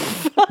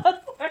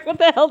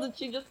the hell did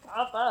she just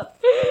pop up?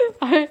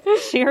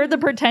 She heard the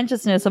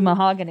pretentiousness of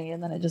mahogany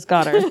and then it just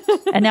got her.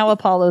 And now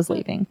Apollo's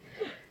leaving.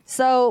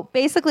 So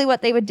basically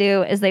what they would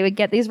do is they would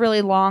get these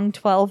really long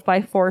 12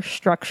 by 4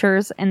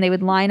 structures and they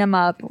would line them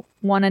up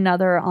one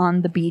another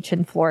on the beach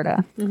in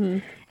Florida.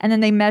 Mm-hmm. And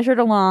then they measured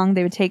along.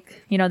 They would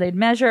they'd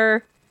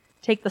measure,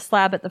 take the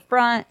slab at the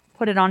front,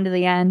 put it onto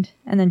the end,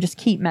 and then just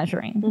keep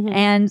measuring. Mm-hmm.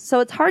 And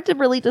so it's hard to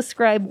really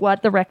describe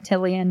what the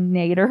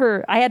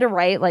rectilineator, I had to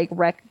write like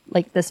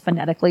this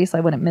phonetically so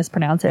I wouldn't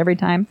mispronounce it every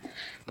time.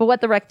 But what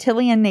the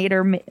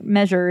rectilineator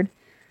measured,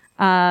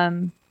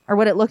 or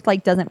what it looked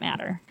like doesn't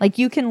matter. Like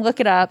you can look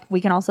it up. We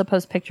can also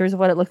post pictures of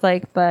what it looked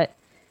like, but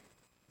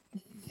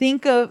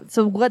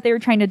so what they were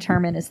trying to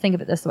determine is think of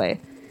it this way.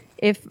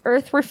 If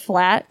Earth were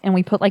flat and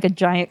we put like a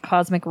giant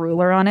cosmic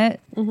ruler on it,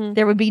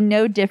 there would be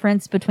no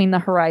difference between the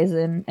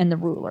horizon and the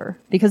ruler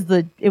because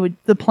the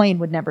plane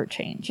would never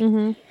change.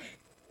 Mm-hmm.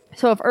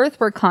 So if Earth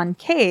were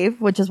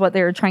concave, which is what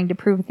they were trying to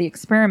prove with the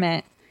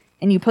experiment,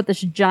 and you put this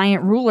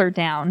giant ruler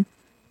down,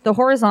 the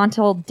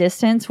horizontal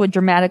distance would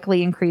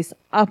dramatically increase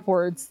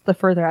upwards the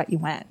further out you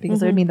went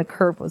because it would mean the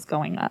curve was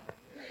going up.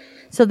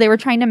 So they were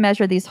trying to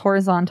measure these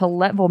horizontal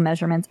level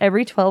measurements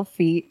every 12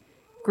 feet,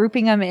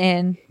 grouping them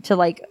in to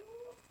like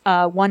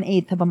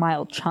 1/8 of a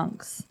mile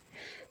chunks.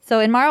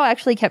 So Morrow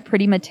actually kept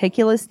pretty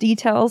meticulous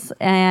details,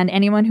 and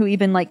anyone who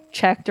even like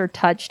checked or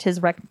touched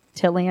his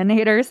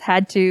rectilineators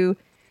had to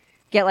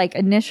get like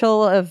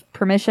initial of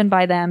permission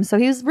by them. So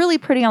he was really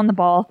pretty on the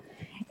ball.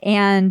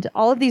 And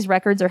all of these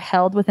records are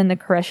held within the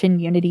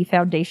Koreshan Unity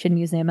Foundation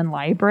Museum and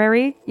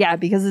Library. Yeah,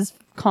 because his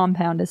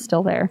compound is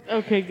still there.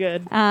 Okay,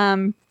 good.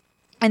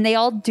 And they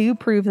all do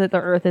prove that the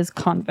Earth is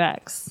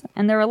convex.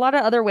 And there are a lot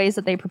of other ways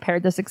that they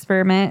prepared this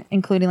experiment,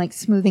 including like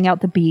smoothing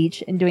out the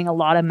beach and doing a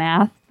lot of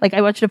math. Like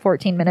I watched a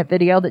 14-minute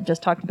video that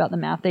just talked about the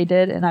math they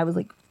did, and I was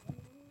like,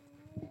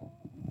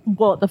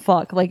 what the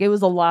fuck? Like it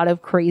was a lot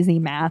of crazy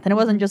math. And it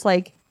wasn't just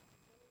like,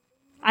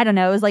 I don't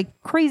know, it was like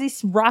crazy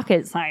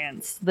rocket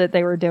science that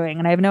they were doing.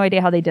 And I have no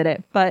idea how they did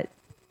it. But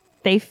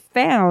they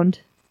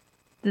found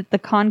that the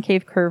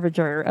concave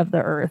curvature of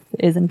the Earth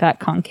is in fact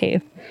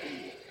concave.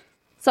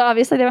 So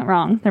obviously they went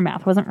wrong. Their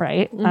math wasn't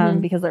right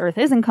because the Earth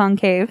isn't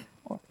concave.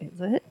 Or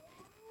is it?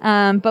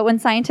 But when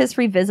scientists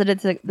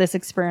revisited this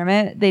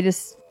experiment, they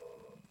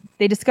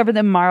discovered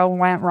that Morrow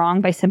went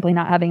wrong by simply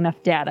not having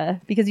enough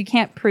data, because you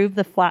can't prove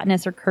the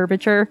flatness or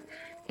curvature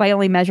by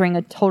only measuring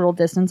a total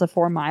distance of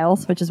 4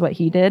 miles, which is what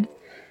he did.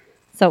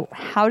 So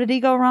how did he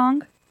go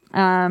wrong?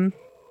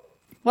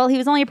 Well, he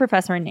was only a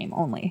professor in name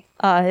only.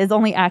 His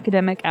only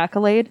academic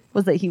accolade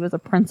was that he was a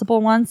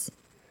principal once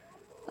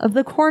of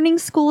the Corning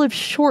School of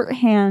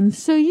Shorthand.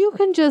 So you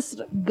can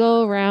just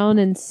go around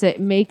and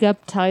make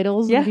up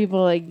titles Yeah. and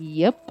people are like,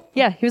 yep.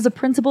 Yeah, he was a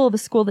principal of a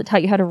school that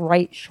taught you how to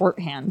write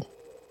shorthand.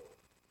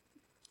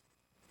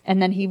 And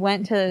then he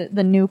went to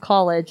the new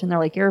college and they're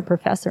like, you're a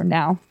professor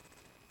now.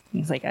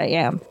 He's like, I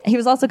am. He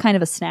was also kind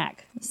of a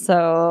snack.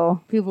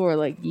 So, People were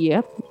like,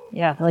 yep,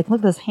 yeah, they're like, look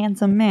at this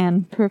handsome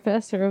man.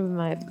 professor of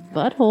my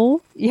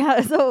butthole.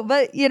 Yeah, so,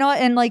 but you know what?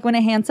 And like when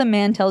a handsome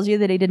man tells you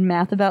that he did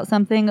math about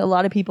something, a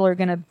lot of people are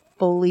going to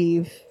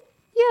believe.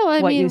 Yeah, I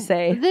What mean, you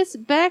say.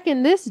 back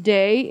in this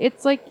day,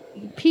 it's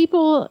like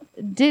people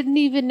didn't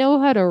even know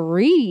how to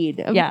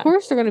read. Of Yeah.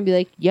 course they're going to be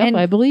like, yep, And-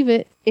 I believe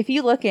it. If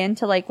you look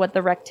into like what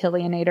the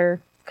rectilianator,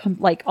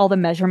 like all the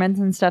measurements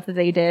and stuff that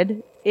they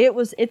did,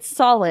 it's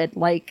solid.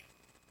 Like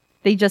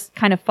they just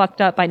kind of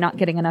fucked up by not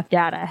getting enough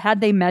data.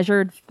 Had they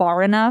measured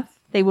far enough,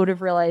 they would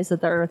have realized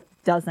that the Earth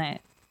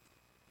doesn't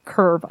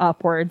curve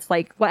upwards.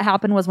 Like what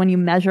happened was when you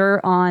measure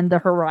on the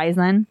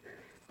horizon,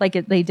 like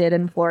they did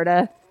in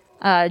Florida,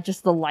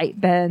 just the light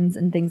bends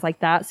and things like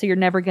that. So you're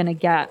never going to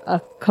get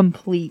a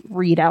complete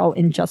readout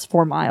in just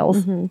 4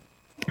 miles.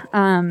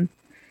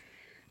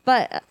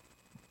 But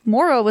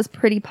Morrow was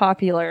pretty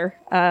popular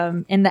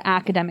in the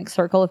academic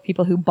circle of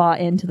people who bought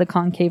into the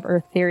concave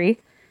Earth theory.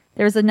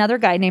 There was another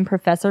guy named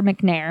Professor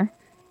McNair,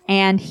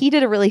 and he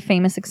did a really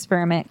famous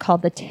experiment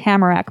called the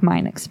Tamarack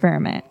Mine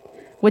experiment,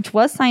 which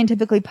was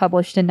scientifically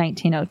published in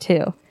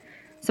 1902.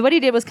 So what he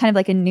did was kind of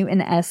like a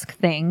Newton-esque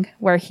thing,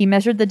 where he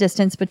measured the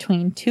distance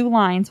between 2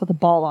 lines with a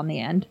ball on the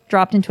end,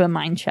 dropped into a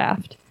mine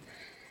shaft.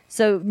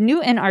 So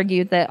Newton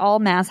argued that all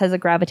mass has a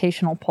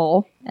gravitational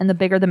pull, and the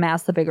bigger the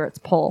mass, the bigger its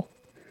pull.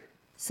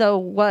 So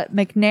what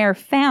McNair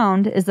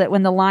found is that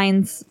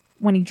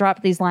when he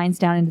dropped these lines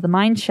down into the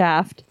mine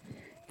shaft,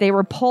 they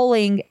were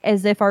pulling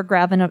as if our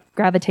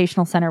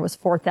gravitational center was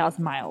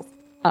 4,000 miles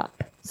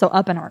up. So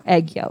up in our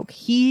egg yolk.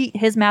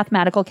 His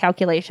mathematical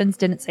calculations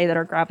didn't say that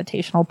our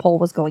gravitational pull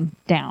was going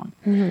down.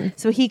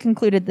 So he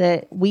concluded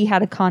that we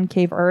had a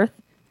concave Earth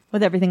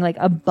with everything like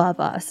above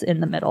us in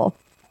the middle.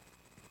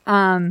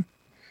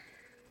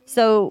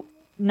 So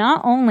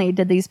not only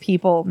did these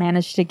people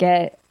manage to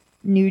get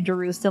New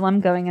Jerusalem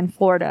going in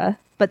Florida,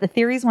 but the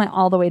theories went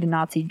all the way to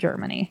Nazi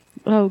Germany.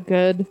 Oh,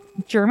 good.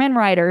 German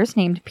writers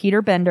named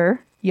Peter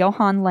Bender,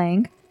 Johann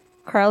Lang,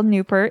 Karl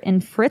Neupert,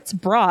 and Fritz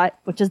Brott,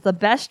 which is the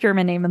best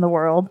German name in the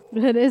world.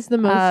 That is the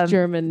most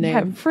German Yeah,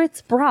 name.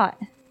 Fritz Brott.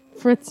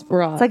 Fritz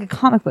Brott. It's like a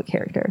comic book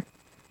character.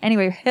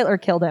 Anyway, Hitler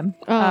killed him.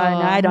 Oh,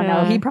 I don't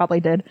know. yeah. He probably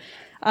did.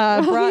 You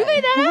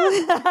made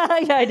that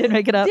up? Yeah, I did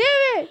make it up.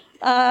 Damn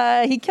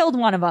it! He killed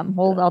one of them.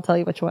 I'll tell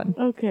you which one.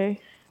 Okay.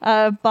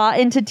 Bought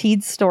into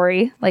Teed's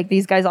story. Like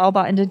these guys all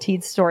bought into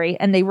Teed's story,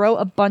 and they wrote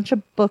a bunch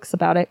of books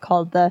about it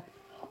called the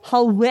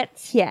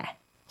Helvetia.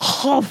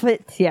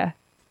 Helvetia.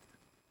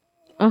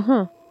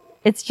 Uh-huh.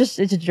 It's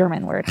a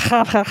German word.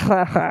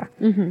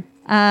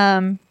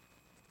 And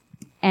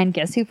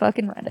guess who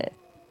fucking read it?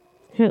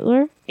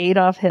 Hitler?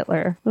 Adolf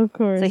Hitler. Of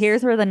course. So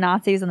here's where the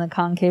Nazis and the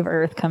concave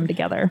Earth come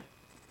together.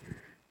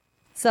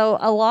 So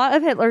a lot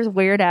of Hitler's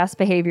weird ass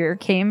behavior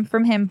came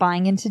from him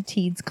buying into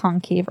Teed's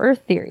concave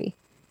Earth theory.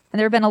 And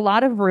there have been a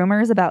lot of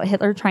rumors about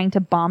Hitler trying to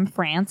bomb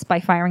France by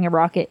firing a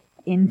rocket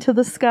into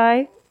the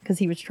sky because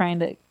he was trying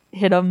to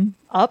hit them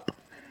up.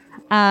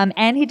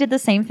 And he did the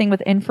same thing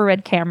with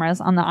infrared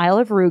cameras on the Isle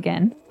of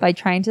Rugen by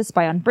trying to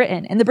spy on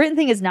Britain. And the Britain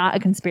thing is not a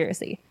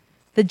conspiracy.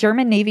 The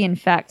German Navy, in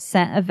fact,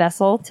 sent a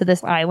vessel to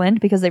this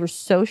island because they were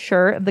so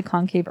sure of the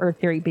concave Earth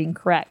theory being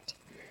correct.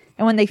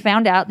 And when they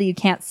found out that you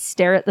can't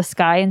stare at the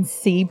sky and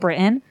see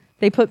Britain,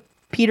 they put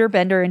Peter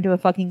Bender into a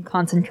fucking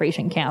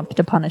concentration camp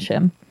to punish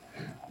him.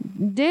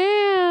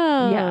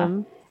 Damn.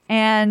 Yeah.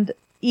 And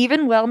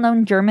even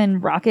well-known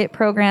German rocket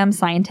program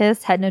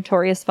scientists had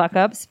notorious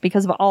fuck-ups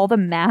because of all the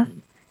math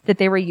that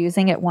they were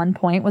using at one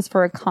point was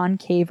for a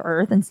concave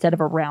Earth instead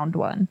of a round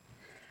one.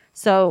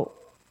 So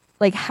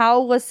Like, how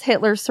was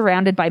Hitler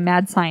surrounded by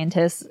mad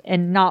scientists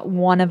and not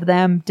one of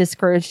them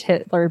discouraged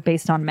Hitler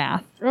based on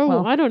math? Oh,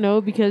 Well, I don't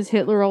know, because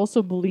Hitler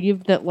also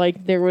believed that,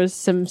 like, there was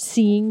some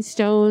seeing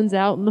stones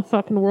out in the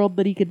fucking world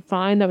that he could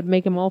find that would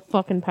make him all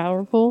fucking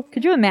powerful.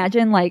 could you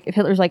imagine, like, if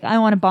Hitler's like, I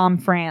want to bomb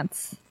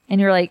France,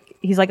 and you're like,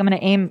 he's like, I'm going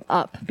to aim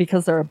up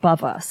because they're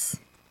above us.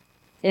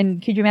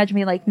 And could you imagine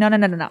me like, no.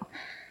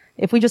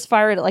 If we just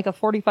fire it at like a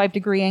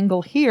 45-degree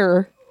angle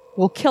here,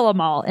 we'll kill them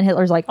all. And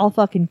Hitler's like, I'll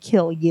fucking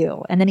kill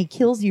you. And then he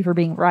kills you for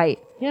being right.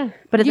 Yeah.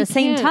 But at You the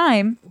same can't-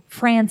 time,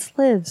 France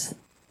lives.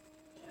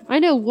 I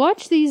know,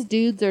 watch these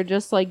dudes are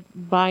just, like,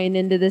 buying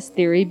into this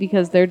theory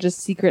because they're just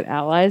secret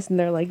allies, and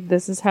they're like,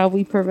 this is how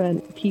we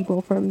prevent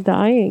people from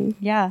dying.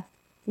 Yeah.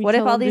 We What if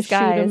tell all them to these shoot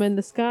guys- them in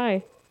the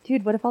sky?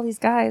 Dude, what if all these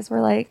guys were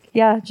like,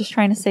 yeah, just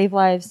trying to save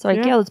lives? So like,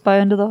 Yeah. yeah, let's buy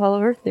into the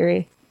Hollow Earth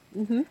theory.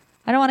 Mhm.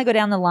 I don't want to go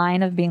down the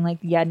line of being like,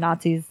 yeah,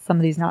 Nazis, some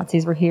of these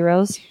Nazis were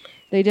heroes.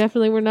 They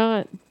definitely were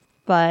not.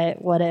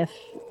 But what if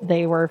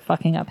they were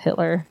fucking up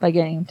Hitler by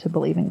getting him to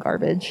believe in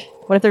garbage?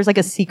 What if there's like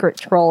a secret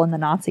troll in the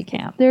Nazi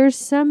camp? There's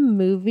some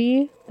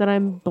movie that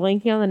I'm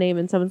blanking on the name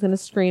and someone's going to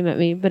scream at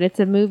me, but it's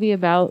a movie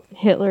about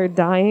Hitler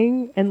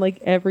dying and,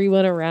 like,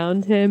 everyone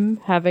around him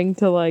having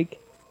to, like,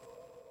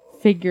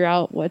 figure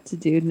out what to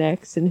do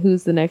next and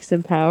who's the next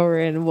in power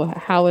and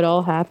how it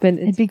all happened.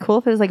 It'd be cool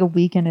if it was like a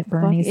Weekend at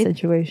Bernie's It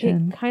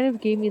situation. kind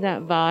of gave me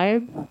that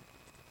vibe.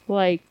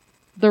 Like,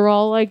 they're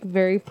all, like,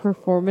 very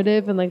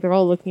performative and, like, they're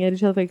all looking at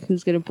each other like,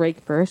 who's going to break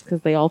first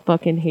because they all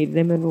fucking hated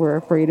him and were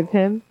afraid of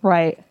him.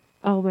 Right.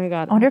 Oh, my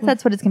God. I wonder if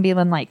that's what it's going to be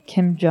when like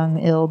Kim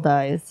Jong-il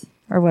dies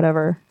or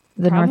whatever.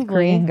 The North Probably.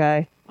 Korean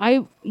guy.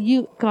 I'll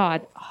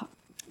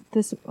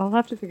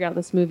have to figure out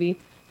this movie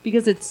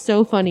because it's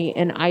so funny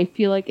and I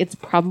feel like it's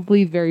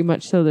probably very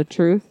much so the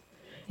truth.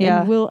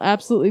 Yeah. And will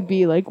absolutely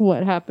be like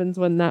what happens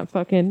when that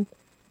fucking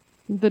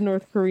the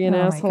North Korean Oh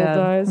my asshole God.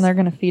 dies. And they're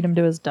going to feed him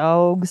to his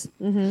dogs.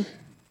 Mm-hmm.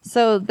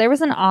 So there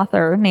was an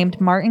author named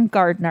Martin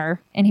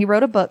Gardner, and he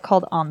wrote a book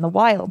called On the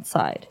Wild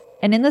Side.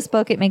 And in this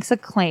book, it makes a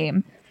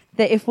claim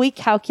that if we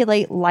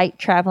calculate light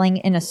traveling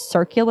in a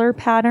circular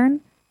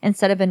pattern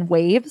instead of in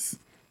waves,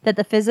 that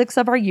the physics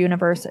of our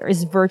universe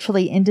is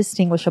virtually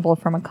indistinguishable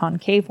from a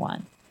concave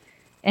one.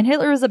 And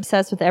Hitler was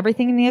obsessed with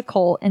everything in the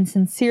occult and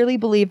sincerely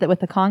believed that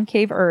with the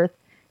concave Earth,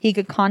 he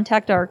could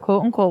contact our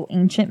quote-unquote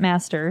ancient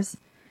masters,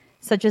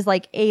 such as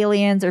like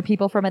aliens or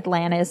people from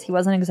Atlantis. He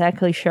wasn't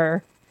exactly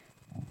sure.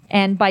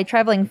 And by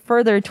traveling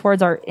further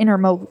towards our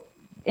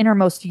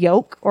innermost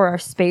yoke or our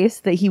space,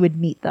 that he would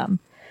meet them.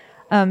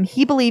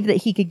 He believed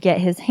that he could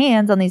get his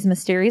hands on these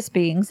mysterious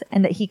beings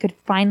and that he could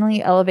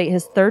finally elevate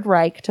his Third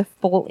Reich to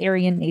full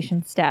Aryan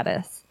nation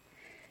status.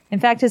 In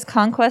fact, his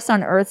conquest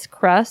on Earth's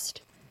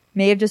crust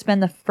may have just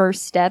been the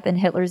first step in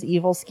Hitler's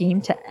evil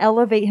scheme to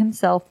elevate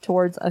himself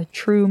towards a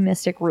true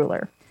mystic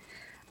ruler.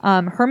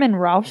 Hermann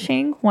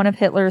Rausching, one of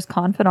Hitler's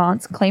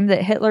confidants, claimed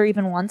that Hitler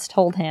even once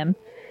told him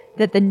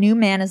that the new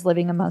man is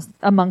living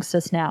amongst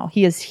us now.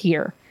 He is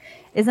here.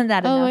 Isn't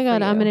that enough? Oh my God,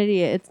 for you? I'm an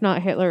idiot. It's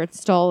not Hitler, it's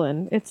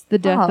Stalin. It's The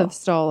Death Oh. of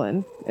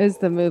Stalin is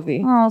the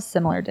movie. Oh,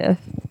 similar diff.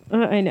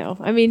 I know.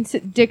 I mean,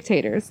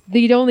 dictators.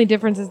 The only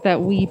difference is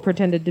that we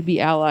pretended to be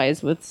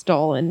allies with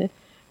Stalin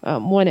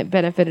when it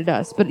benefited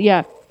us. But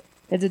yeah,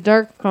 it's a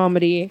dark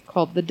comedy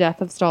called The Death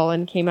of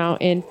Stalin. Came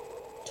out in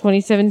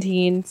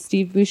 2017.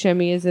 Steve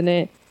Buscemi is in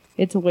it.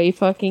 It's way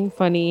fucking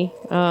funny.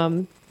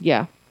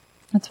 Yeah.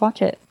 Let's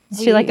watch it.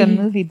 Let's do like a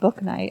movie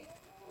book night.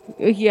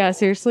 Yeah,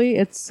 seriously,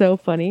 it's so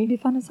funny. It'd be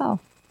fun as hell.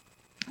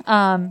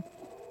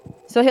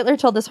 So Hitler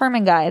told this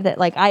Herman guy that,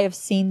 like, I have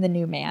seen the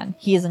new man.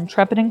 He is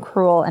intrepid and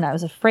cruel, and I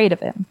was afraid of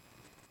him.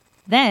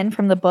 Then,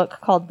 from the book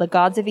called The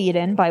Gods of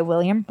Eden by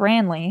William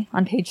Branley,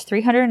 on page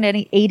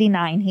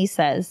 389, he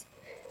says,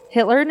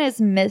 Hitler and his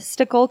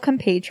mystical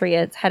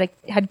compatriots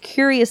had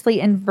curiously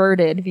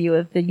inverted view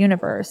of the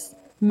universe.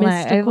 I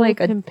have like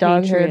a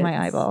dog hair in my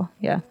compatriots. eyeball.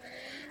 Yeah.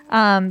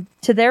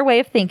 To their way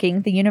of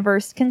thinking, the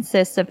universe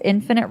consists of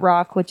infinite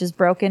rock, which is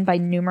broken by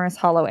numerous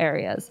hollow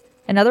areas.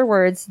 In other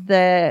words,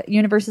 the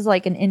universe is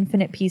like an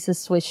infinite piece of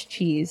Swiss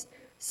cheese,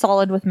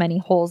 solid with many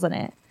holes in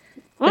it.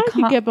 I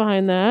could get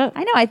behind that.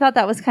 I know, I thought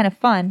that was kind of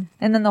fun.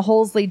 And then the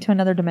holes lead to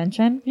another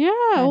dimension. Yeah,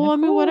 well, I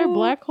mean, what are cool.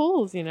 black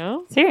holes, you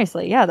know?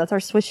 Seriously, yeah, that's our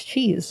Swiss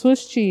cheese.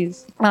 Swiss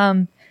cheese.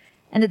 And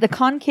that the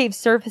concave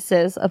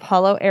surfaces of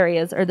hollow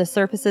areas are the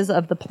surfaces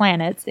of the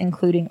planets,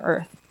 including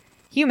Earth.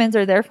 Humans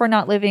are therefore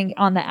not living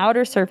on the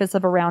outer surface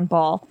of a round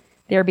ball.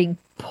 They are being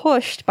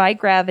pushed by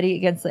gravity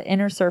against the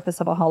inner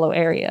surface of a hollow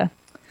area.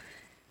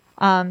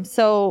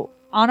 So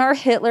on our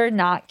Hitler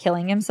not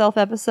killing himself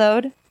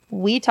episode,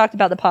 we talked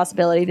about the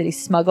possibility that he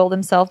smuggled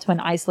himself to an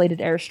isolated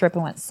airstrip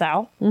and went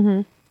south.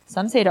 Mm-hmm.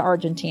 Some say to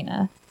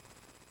Argentina.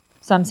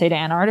 Some say to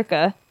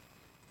Antarctica.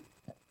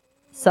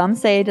 Some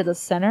say to the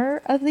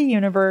center of the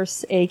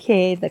universe,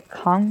 aka the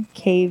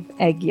concave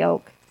egg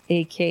yolk,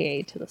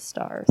 aka to the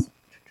stars.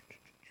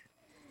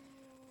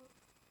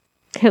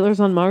 Hitler's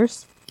on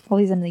Mars? Well,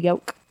 he's in the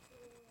yolk.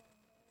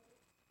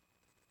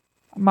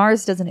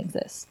 Mars doesn't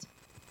exist.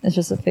 It's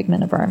just a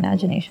figment of our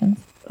imaginations.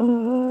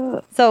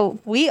 So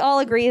we all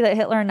agree that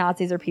Hitler and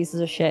Nazis are pieces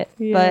of shit.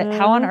 But Yeah.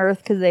 how on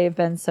earth could they have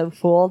been so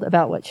fooled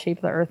about what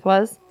shape the Earth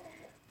was?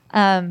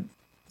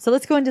 So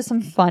let's go into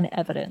some fun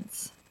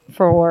evidence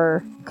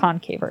for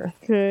concave Earth.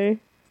 Okay.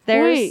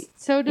 There's, Wait,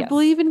 so to yes.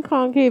 believe in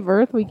concave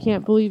Earth, we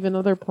can't believe in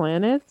other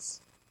planets?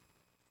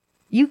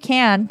 You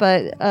can,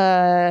 but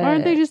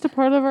Aren't they just a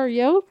part of our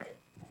yoke?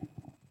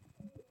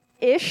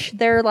 ish?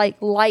 They're like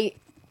light.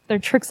 They're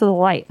tricks of the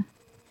light.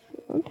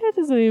 That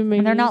doesn't even make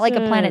And they're any not like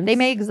a planet. They sense.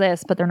 may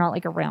exist, but they're not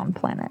like a round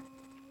planet.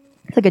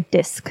 It's like a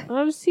disc.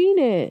 I've seen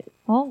it.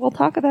 Well, we'll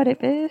talk about it,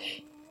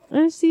 bish.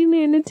 I've seen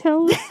it in a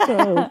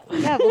telescope.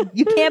 Yeah, well,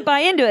 you can't buy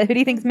into it. Who do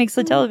you think makes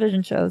the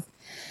television shows?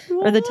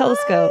 Or the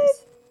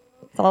telescopes?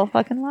 It's all a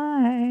fucking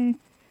lie.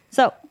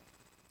 So,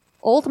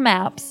 old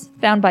maps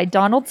found by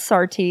Donald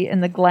Sarti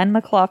in the Glenn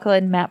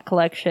McLaughlin map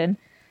collection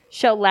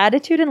show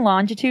latitude and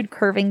longitude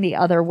curving the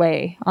other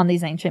way on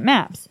these ancient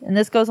maps. And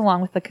this goes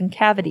along with the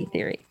concavity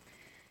theory.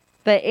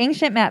 But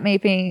ancient map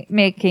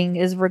making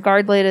is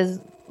regarded as,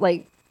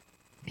 like,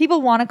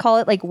 people want to call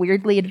it, like,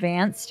 weirdly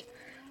advanced.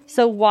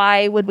 So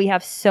why would we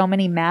have so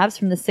many maps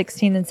from the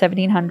 16 and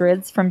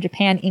 1700s from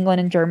Japan,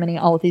 England, and Germany,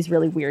 all with these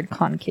really weird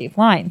concave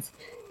lines?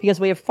 Because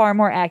we have far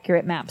more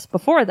accurate maps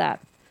before that.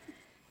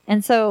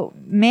 And so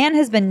man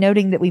has been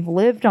noting that we've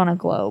lived on a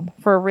globe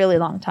for a really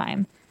long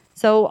time.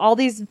 So all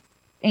these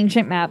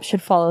ancient maps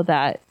should follow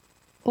that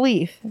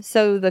belief.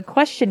 So the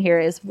question here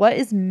is, what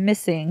is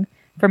missing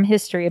from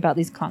history about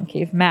these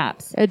concave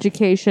maps?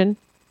 Education.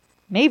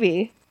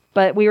 Maybe,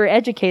 but we were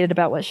educated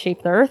about what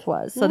shape the Earth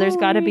was. So there's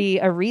got to be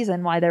a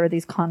reason why there were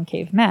these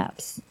concave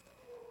maps.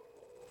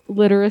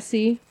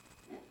 Literacy.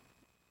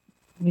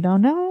 We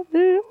don't know.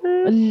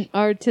 And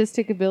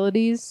artistic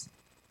abilities.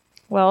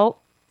 Well,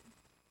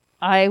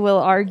 I will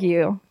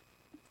argue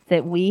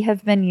that we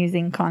have been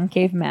using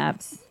concave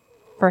maps,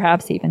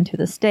 perhaps even to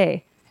this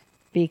day,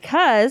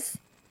 because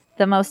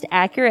the most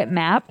accurate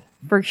map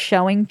for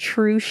showing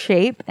true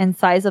shape and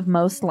size of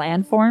most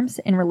landforms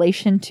in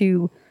relation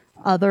to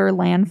other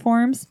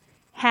landforms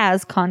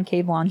has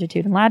concave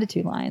longitude and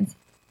latitude lines.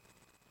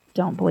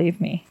 Don't believe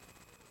me.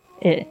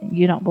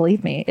 You don't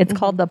believe me. It's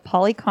called the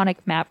polyconic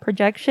map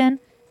projection,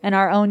 and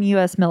our own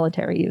U.S.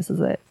 military uses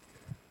it.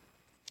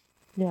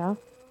 Yeah.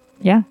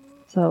 Yeah.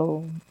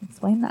 So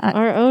explain that.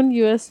 Our own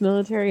U.S.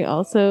 military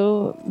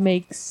also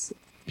makes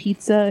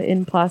pizza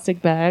in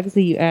plastic bags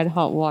that you add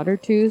hot water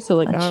to. So,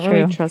 like, That's I don't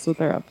really true. trust what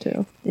they're up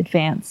to.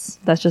 Advance.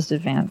 That's just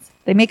advance.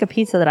 They make a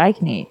pizza that I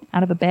can eat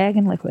out of a bag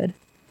and liquid.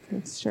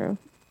 That's true.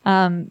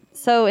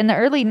 So in the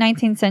early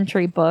 19th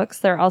century books,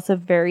 there are also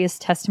various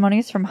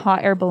testimonies from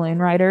hot air balloon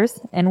riders,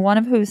 and one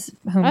of whom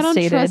I don't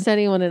stated, trust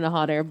anyone in a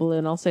hot air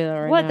balloon. I'll say that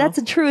right "What? now. That's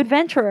a true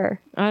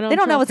adventurer. I don't They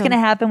don't know trust what's going to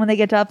them. happen when they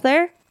get up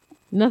there.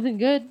 Nothing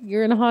good.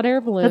 You're in a hot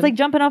air balloon. It's like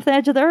jumping off the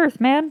edge of the earth,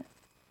 man."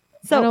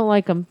 I So, don't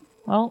like them.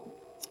 well,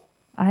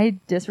 I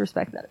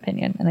disrespect that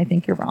opinion, and I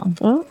think you're wrong.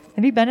 Well,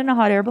 Have you been in a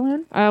hot air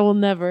balloon? I will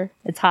never.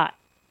 It's hot.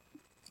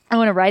 I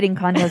went to riding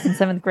contest in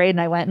 7th grade,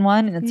 and I went in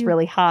one, and it's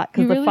really hot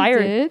because you the really fire.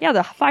 did? Yeah,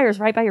 the fire's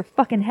right by your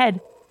fucking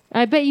head.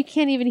 I bet you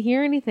can't even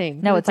hear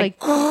anything. No, it's like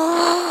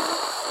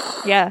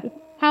yeah.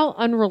 how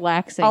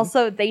unrelaxing.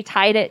 Also, they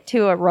tied it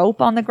to a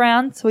rope on the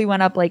ground, so we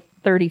went up like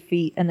 30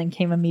 feet and then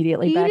came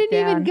immediately you back didn't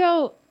down. even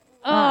go.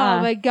 Oh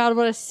Uh-uh. my god,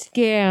 what a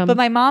scam! But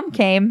my mom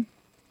came.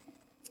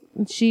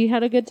 She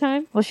had a good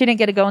time. Well, she didn't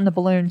get to go in the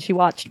balloon. She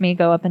watched me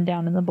go up and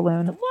down in the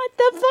balloon. What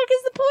the fuck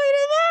is the point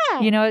of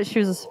that? You know what? She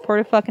was a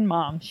supportive fucking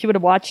mom. She would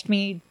have watched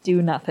me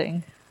do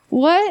nothing.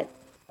 What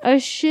a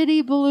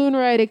shitty balloon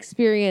ride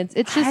experience.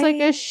 It's just like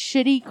I- a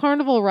shitty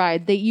carnival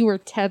ride that you were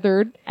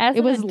tethered. As it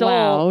an was adult,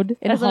 loud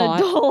and as hot.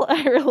 an adult,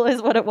 I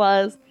realized what it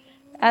was.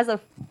 As a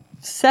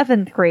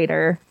 7th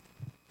grader,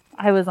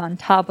 I was on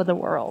top of the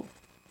world.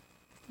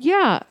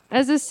 Yeah,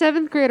 as a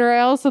 7th grader, I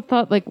also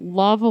thought like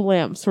lava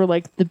lamps were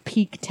like the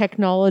peak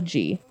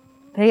technology.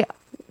 They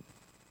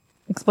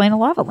explain a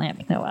lava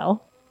lamp,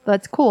 Noelle.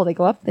 That's cool. They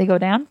go up, they go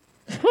down.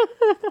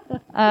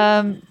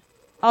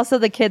 Also,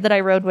 the kid that I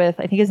rode with,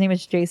 I think his name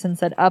is Jason,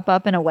 said up,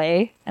 up, and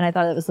away. And I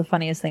thought it was the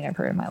funniest thing I've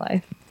heard in my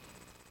life.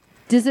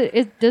 Does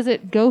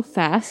it go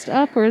fast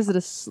up or is it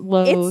a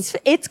slow?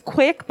 It's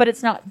quick, but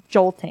it's not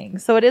jolting.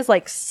 So it is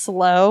like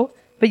slow,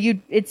 but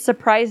it's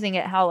surprising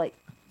at how like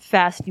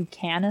fast you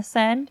can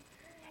ascend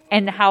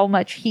and how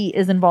much heat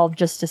is involved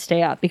just to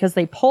stay up, because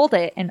they pulled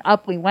it and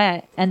up we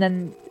went, and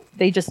then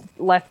they just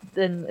left,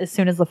 and as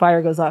soon as the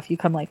fire goes off, you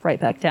come like right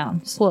back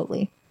down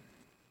slowly.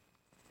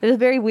 It was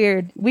very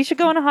weird. We should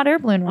go on a hot air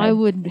balloon ride. I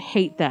would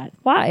hate that.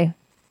 Why?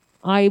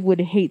 I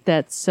would hate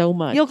that so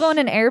much. You'll go in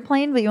an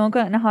airplane, but you won't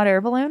go in a hot air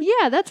balloon?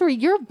 Yeah, that's where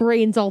your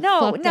brain's all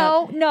fucked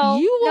up. No.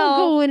 You won't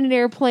go in an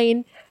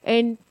airplane,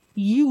 and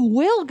you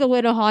will go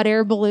in a hot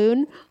air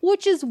balloon,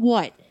 which is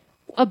what?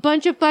 A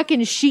bunch of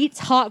fucking sheets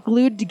hot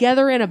glued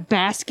together in a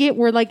basket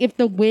where, like, if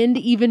the wind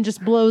even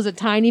just blows a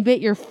tiny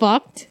bit, you're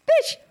fucked?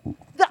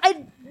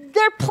 Bitch,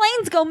 their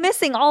planes go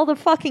missing all the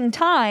fucking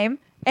time,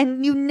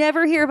 and you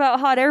never hear about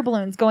hot air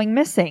balloons going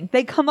missing.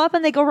 They come up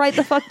and they go right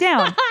the fuck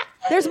down.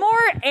 There's more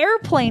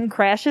airplane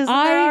crashes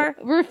than there I are.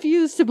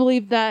 refuse to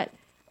believe that.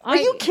 Are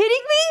you kidding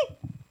me?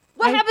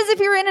 What happens if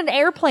you're in an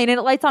airplane and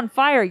it lights on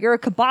fire? You're a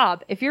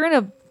kebab. If you're in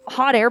a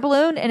hot air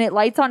balloon and it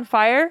lights on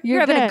fire, you're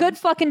having dead. a good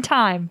fucking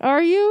time.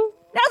 Are you?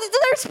 Now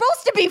there's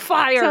supposed to be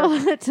fire. Tell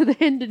that to the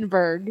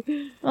Hindenburg.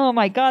 Oh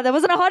my god, that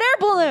wasn't a hot air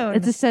balloon.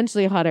 It's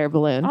essentially a hot air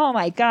balloon. Oh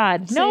my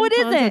god. No, it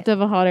Same concept isn't.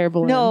 of a hot air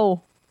balloon.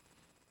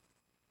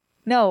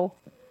 No.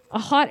 A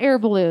hot air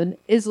balloon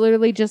is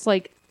literally just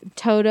like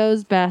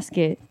Toto's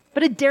basket.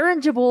 But a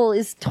dirigible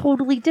is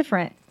totally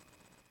different.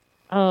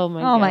 Oh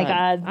my god. Oh my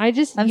god.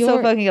 I'm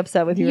so fucking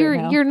upset with you right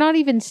now. You're not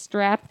even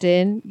strapped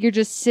in. You're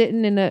just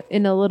sitting in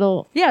a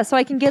little Yeah, so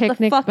I can get the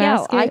picnic fuck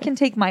basket. out. I can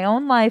take my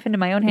own life into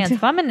my own hands.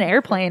 If I'm in an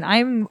airplane,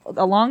 I'm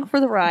along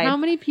for the ride. How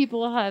many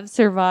people have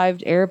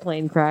survived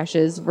airplane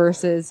crashes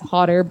versus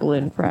hot air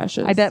balloon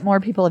crashes? I bet more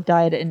people have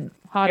died in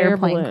hot air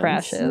airplane balloons.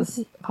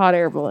 crashes. Hot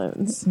air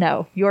balloons.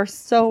 No, you're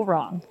so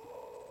wrong.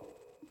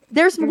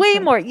 There's way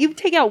more. You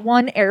take out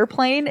one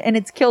airplane and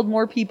it's killed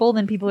more people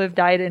than people who have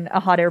died in a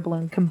hot air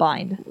balloon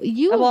combined.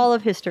 Of all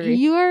of history.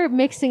 You are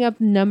mixing up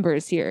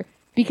numbers here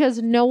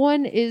because no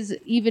one is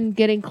even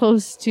getting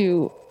close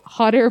to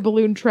hot air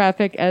balloon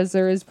traffic as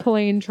there is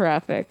plane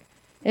traffic.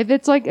 If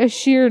it's like a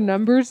sheer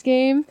numbers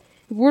game,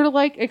 if we're to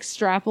like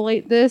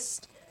extrapolate this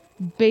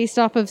based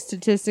off of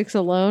statistics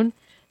alone,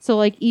 so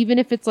like even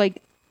if it's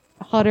like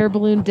hot air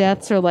balloon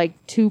deaths are like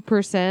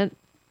 2%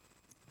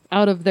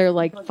 out of their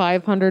like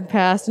 500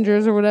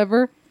 passengers or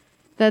whatever,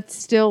 that's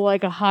still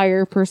like a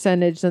higher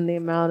percentage than the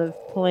amount of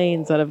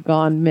planes that have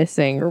gone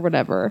missing or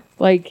whatever.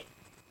 Like,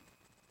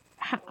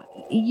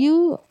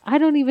 you are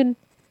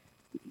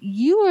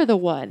the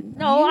one.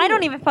 No, I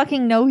don't even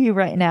fucking know you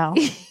right now.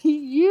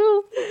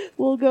 You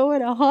will go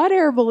in a hot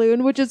air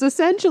balloon, which is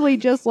essentially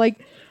just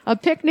like a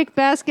picnic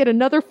basket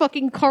another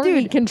fucking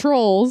Carney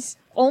controls.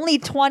 Only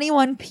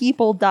 21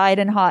 people died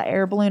in hot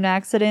air balloon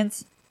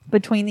accidents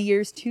between the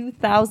years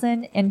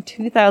 2000 and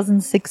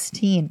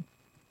 2016.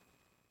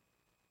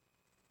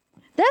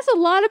 That's a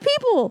lot of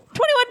people.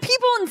 21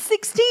 people in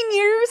 16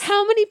 years?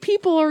 How many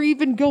people are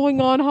even going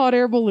on hot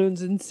air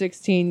balloons in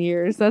 16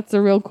 years? That's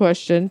the real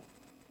question.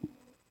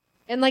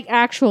 And like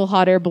actual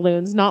hot air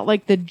balloons, not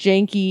like the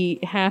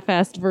janky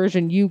half-assed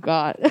version you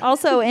got.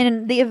 Also,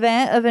 in the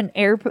event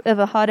of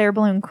a hot air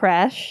balloon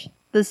crash,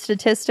 the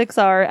statistics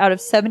are out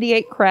of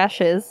 78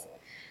 crashes,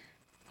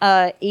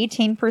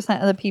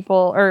 18% of the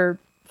people, or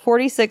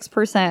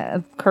 46%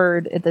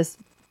 occurred at this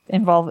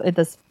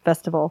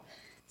festival.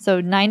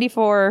 So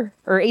 94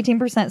 or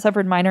 18%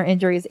 suffered minor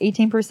injuries,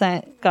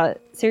 18% got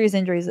serious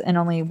injuries, and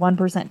only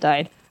 1%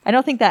 died. I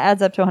don't think that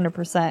adds up to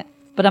 100%,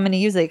 but I'm going to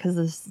use it because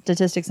the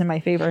statistics in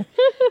my favor.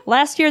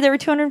 Last year, there were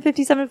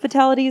 257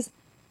 fatalities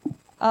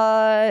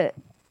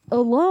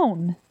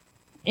alone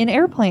in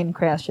airplane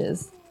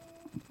crashes,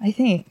 I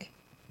think.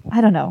 I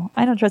don't know.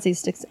 I don't trust these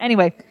sticks.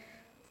 Anyway,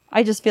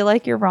 I just feel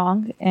like you're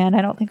wrong, and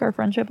I don't think our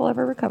friendship will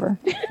ever recover.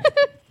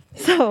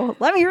 So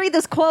let me read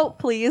this quote,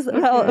 please.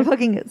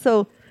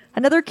 So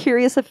another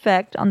curious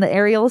effect on the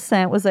aerial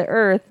ascent was that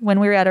Earth, when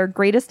we were at our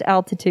greatest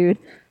altitude,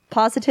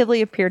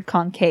 positively appeared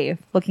concave,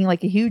 looking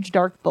like a huge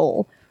dark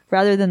bowl,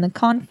 rather than the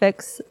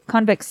convex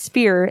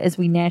sphere as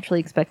we naturally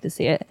expect to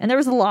see it. And there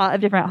was a lot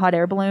of different hot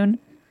air balloon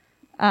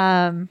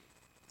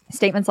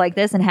statements like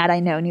this, and had I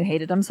known you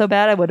hated them so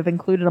bad, I would have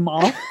included them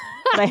all.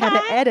 But I had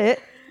to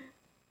edit.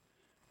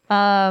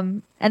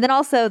 And then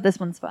also, this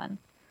one's fun.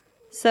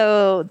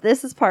 So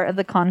this is part of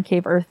the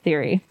concave Earth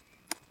theory,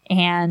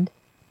 and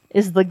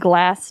is the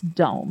glass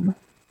dome.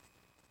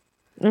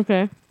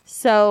 Okay.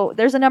 So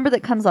there's a number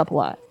that comes up a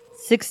lot,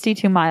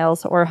 62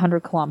 miles or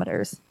 100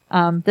 kilometers.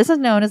 This is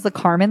known as the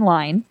Kármán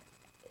line.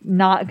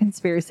 Not a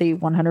conspiracy,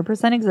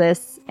 100%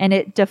 exists, and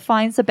it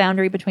defines the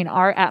boundary between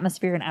our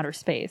atmosphere and outer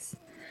space.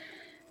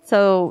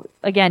 So,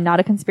 again, not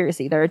a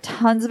conspiracy. There are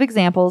tons of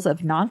examples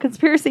of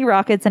non-conspiracy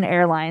rockets and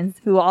airlines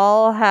who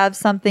all have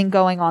something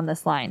going on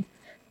this line.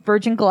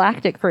 Virgin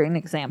Galactic, for an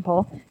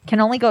example, can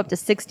only go up to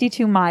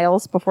 62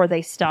 miles before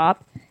they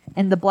stop,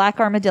 and the Black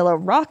Armadillo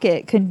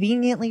rocket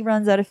conveniently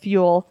runs out of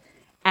fuel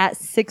at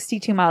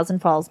 62 miles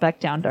and falls back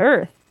down to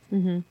Earth.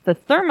 Mm-hmm. The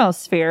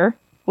thermosphere,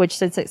 which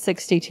sits at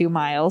 62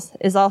 miles,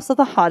 is also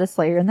the hottest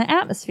layer in the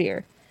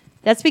atmosphere.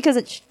 That's because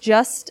it's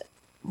just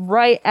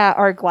right at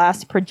our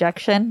glass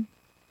projection,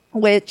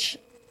 which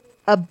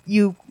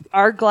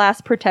our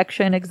glass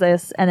protection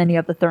exists, and then you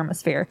have the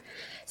thermosphere.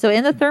 So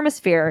in the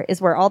thermosphere is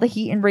where all the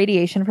heat and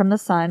radiation from the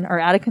sun are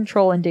out of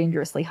control and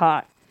dangerously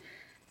hot.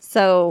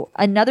 So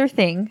another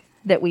thing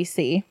that we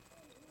see,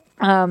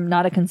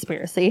 not a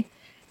conspiracy,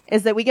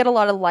 is that we get a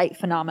lot of light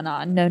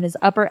phenomenon known as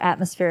upper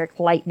atmospheric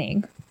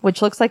lightning,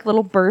 which looks like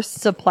little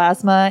bursts of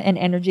plasma and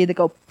energy that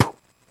go poof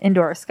into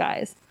our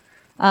skies.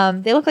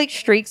 They look like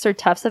streaks or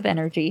tufts of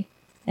energy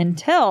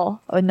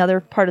until another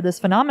part of this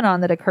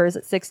phenomenon that occurs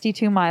at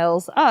 62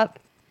 miles up,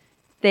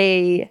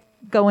 they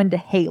go into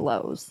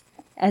halos,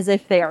 as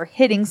if they are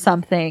hitting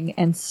something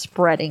and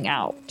spreading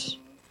out.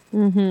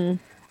 Mm-hmm.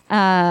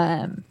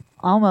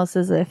 Almost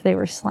as if they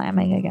were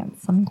slamming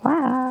against some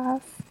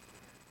glass.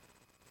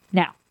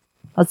 Now,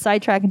 Let's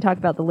sidetrack and talk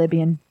about the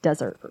Libyan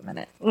desert for a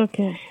minute.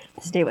 Okay.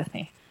 Stay with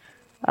me.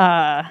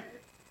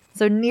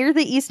 So near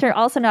the eastern,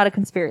 also not a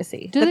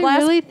conspiracy. Do they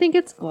really think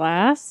it's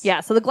glass?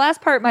 Yeah, so the glass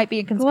part might be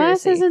a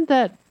conspiracy. Glass isn't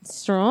that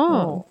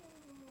strong.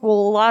 Well,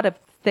 a lot of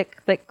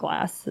thick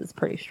glass is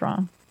pretty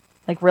strong.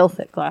 Like real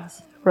thick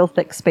glass. Real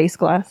thick space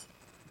glass.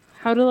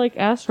 How do, like,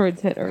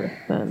 asteroids hit Earth,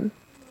 then?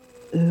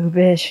 Ooh,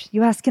 bish.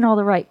 You asking all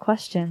the right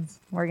questions.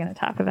 We're going to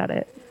talk about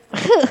it.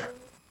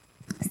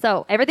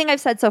 So, everything I've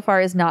said so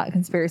far is not a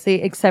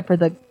conspiracy, except for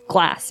the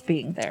glass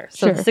being there.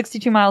 So, Sure. the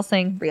 62 miles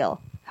thing,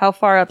 real. How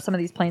far up some of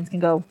these planes can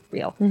go,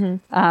 real.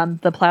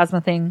 The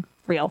plasma thing,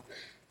 real.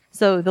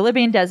 So, the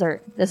Libyan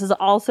desert, this is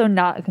also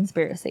not a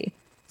conspiracy.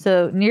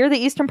 So, near the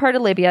eastern part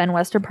of Libya and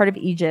western part of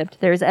Egypt,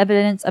 there's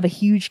evidence of a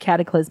huge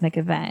cataclysmic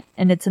event.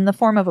 And it's in the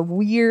form of a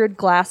weird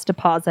glass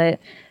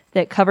deposit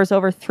that covers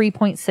over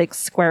 3.6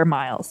 square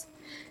miles.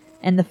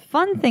 And the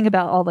fun thing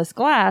about all this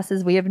glass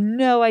is we have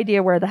no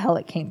idea where the hell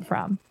it came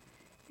from.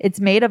 It's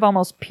made of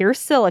almost pure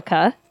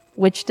silica,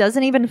 which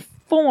doesn't even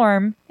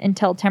form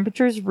until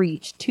temperatures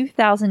reach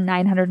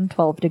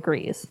 2,912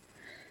 degrees.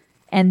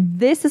 And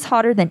this is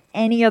hotter than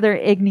any other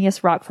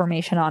igneous rock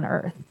formation on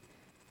Earth.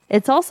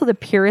 It's also the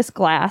purest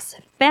glass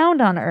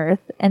found on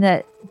Earth, and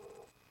the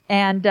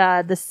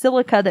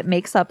silica that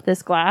makes up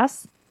this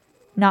glass,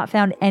 not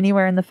found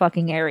anywhere in the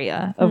fucking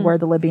area of where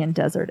the Libyan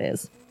desert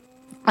is.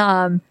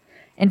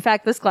 In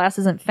fact, this glass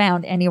isn't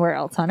found anywhere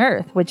else on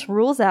Earth, which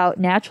rules out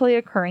naturally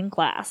occurring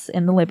glass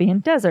in the Libyan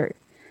desert.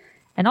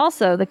 And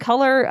also, the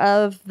color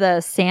of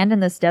the sand in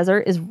this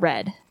desert is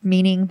red,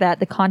 meaning that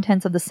the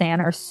contents of the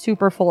sand are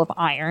super full of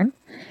iron.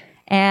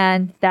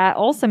 And that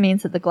also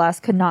means that the glass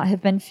could not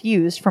have been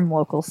fused from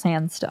local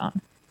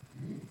sandstone.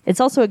 It's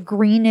also a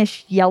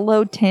greenish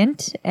yellow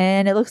tint,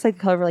 and it looks like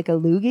the color of like a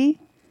loogie.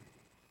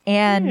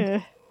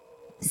 And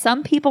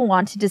some people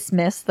want to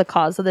dismiss the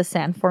cause of the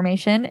sand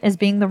formation as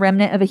being the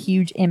remnant of a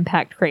huge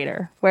impact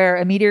crater, where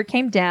a meteor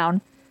came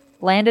down,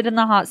 landed in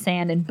the hot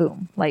sand, and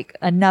boom, like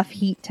enough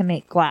heat to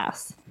make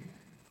glass.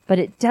 But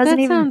it doesn't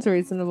That sounds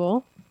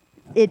reasonable.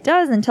 It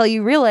does until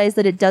you realize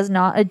that it does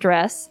not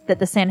address that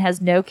the sand has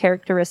no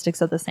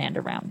characteristics of the sand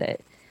around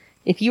it.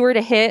 If you were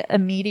to hit a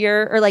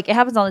meteor, or like it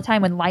happens all the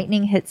time when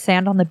lightning hits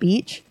sand on the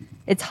beach,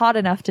 it's hot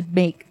enough to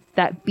make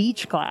that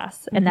beach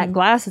glass, and that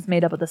glass is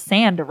made up of the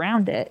sand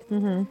around it.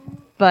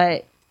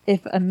 But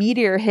if a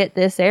meteor hit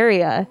this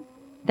area,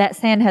 that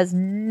sand has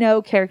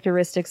no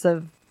characteristics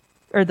of,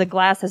 or the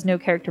glass has no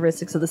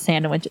characteristics of the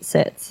sand in which it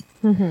sits.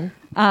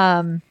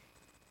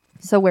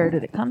 So where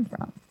did it come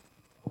from?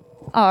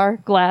 Our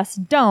glass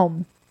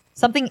dome.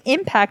 Something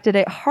impacted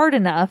it hard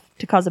enough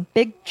to cause a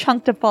big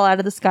chunk to fall out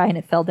of the sky, and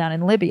it fell down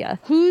in Libya.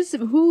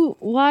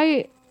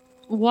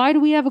 Why do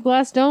we have a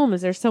glass dome?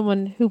 Is there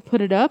someone who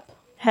put it up?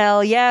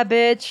 Hell yeah,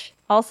 bitch.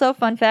 Also,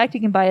 fun fact,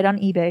 you can buy it on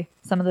eBay,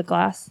 some of the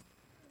glass.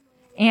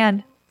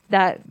 And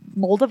that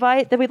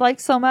moldavite that we like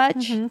so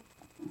much,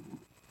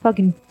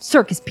 fucking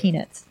circus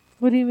peanuts.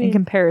 What do you mean? In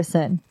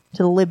comparison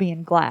to the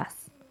Libyan glass.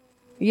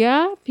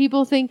 Yeah?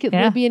 People think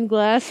Libyan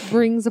glass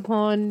brings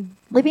upon...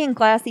 Libyan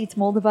glass eats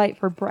moldavite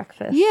for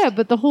breakfast. Yeah,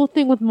 but the whole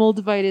thing with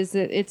moldavite is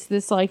that it's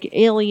this like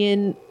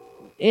alien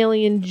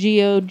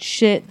geode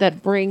shit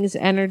that brings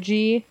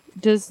energy.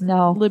 Does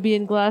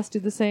Libyan glass do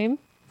the same?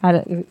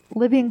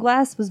 Libyan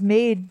glass was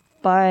made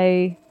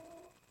by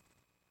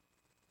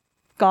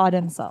God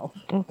himself.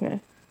 Okay.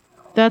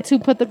 That's who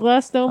put the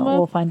glass dome up?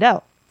 We'll find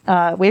out.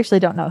 We actually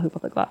don't know who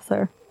put the glass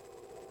there.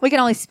 We can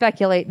only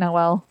speculate,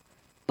 Noelle.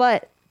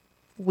 But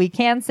we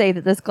can say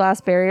that this glass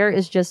barrier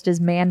is just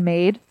as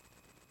man-made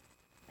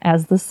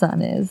as the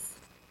sun is.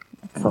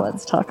 So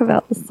let's talk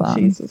about the sun.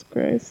 Jesus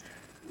Christ.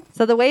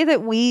 So the way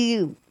that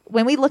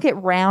when we look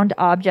at round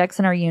objects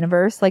in our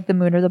universe, like the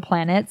moon or the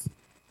planets,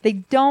 they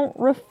don't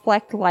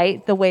reflect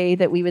light the way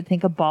that we would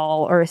think a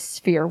ball or a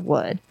sphere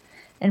would.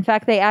 In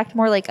fact, they act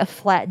more like a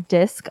flat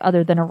disk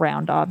other than a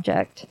round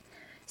object.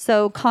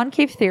 So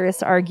concave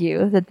theorists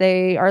argue that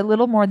they are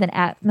little more than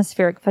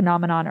atmospheric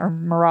phenomenon or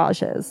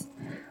mirages.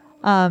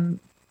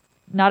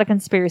 Not a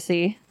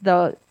conspiracy.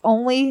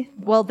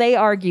 They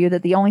argue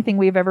that the only thing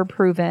we've ever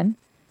proven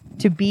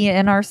to be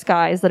in our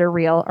skies that are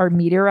real are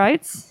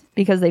meteorites,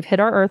 because they've hit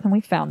our Earth and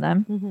we found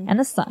them, and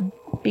the sun,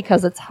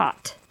 because it's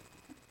hot.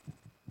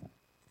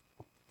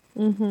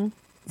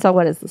 So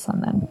what is the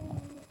sun then?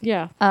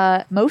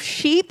 Yeah. Most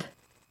sheep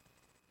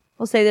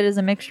will say that it is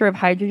a mixture of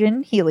hydrogen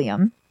and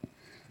helium,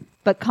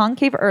 but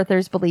concave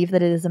earthers believe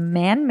that it is a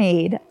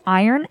man-made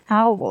iron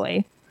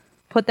alloy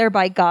put there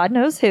by God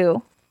knows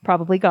who,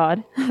 probably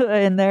God,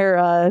 in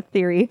their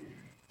theory,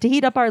 to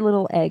heat up our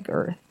little egg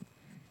Earth.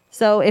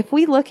 So if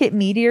we look at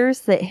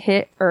meteors that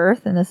hit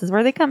Earth, and this is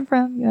where they come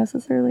from, you asked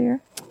this earlier,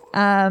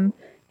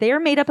 they are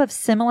made up of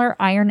similar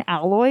iron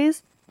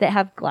alloys that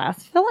have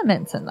glass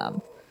filaments in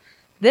them.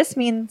 This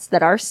means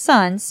that our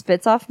sun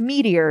spits off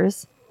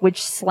meteors,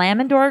 which slam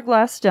into our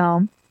glass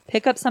dome,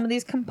 pick up some of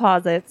these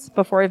composites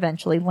before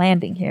eventually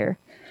landing here.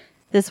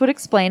 This would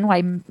explain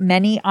why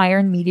many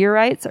iron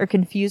meteorites are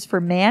confused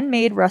for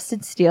man-made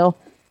rusted steel,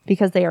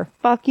 because they are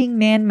fucking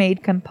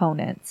man-made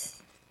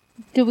components.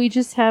 Do we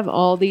just have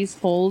all these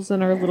holes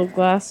in our little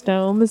glass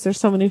dome? Is there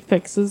someone who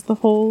fixes the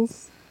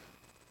holes?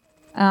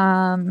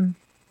 No,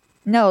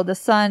 the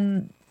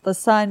sun,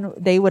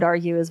 they would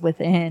argue, is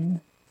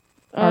within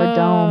our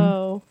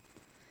dome.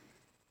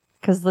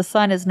 Because the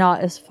sun is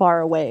not as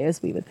far away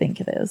as we would think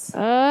it is.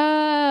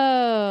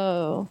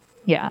 Oh.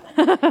 Yeah.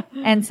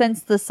 And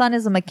since the sun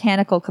is a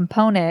mechanical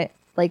component,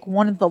 like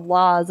one of the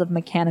laws of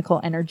mechanical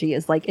energy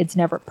is like it's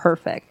never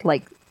perfect.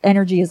 Like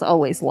energy is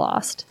always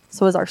lost.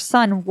 So as our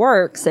sun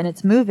works and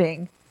it's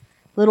moving,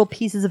 little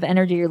pieces of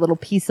energy or little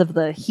piece of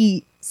the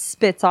heat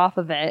spits off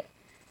of it.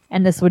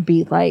 And this would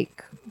be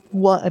like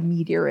what a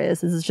meteor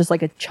is. This is just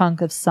like a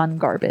chunk of sun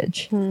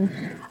garbage.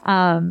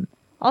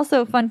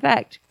 Also, fun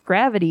fact,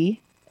 gravity,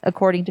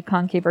 according to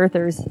concave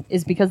earthers,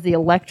 is because the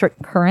electric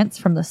currents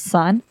from the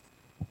sun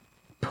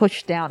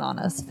push down on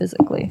us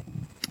physically.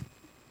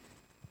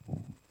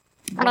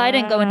 I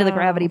didn't go into the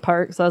gravity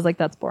part, so I was like,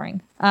 that's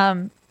boring.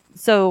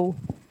 So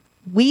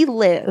we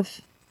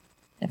live,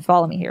 and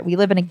follow me here, we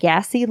live in a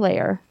gassy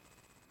layer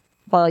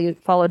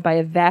followed by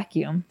a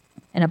vacuum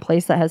in a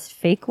place that has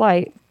fake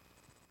light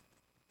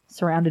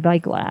surrounded by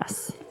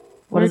glass.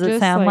 What does it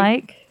sound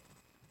like?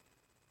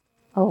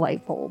 A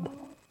light bulb.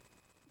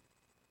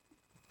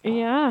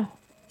 Yeah.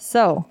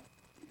 So.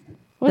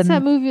 What's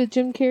that movie with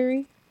Jim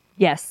Carrey?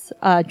 Yes,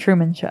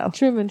 Truman Show.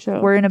 Truman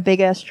Show. We're in a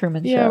big-ass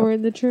Truman Show. Yeah, we're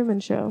in the Truman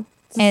Show.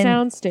 It's a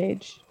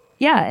soundstage.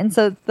 Yeah, and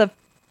so the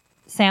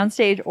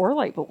soundstage or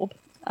light bulb.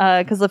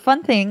 Because the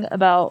fun thing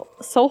about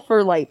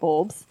sulfur light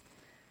bulbs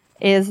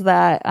is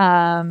that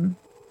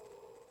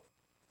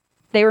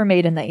they were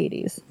made in the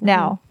 80s.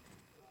 Now,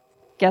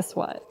 guess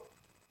what?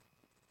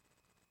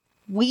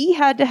 We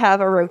had to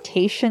have a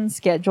rotation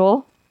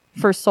schedule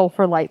for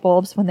sulfur light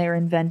bulbs when they were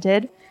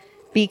invented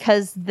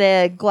because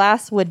the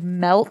glass would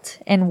melt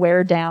and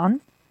wear down.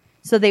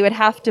 So they would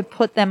have to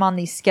put them on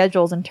these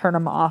schedules and turn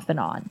them off and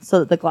on so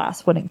that the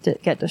glass wouldn't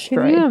get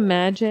destroyed. Can you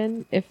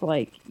imagine if,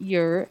 like,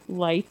 your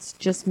lights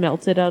just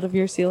melted out of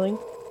your ceiling?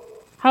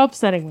 How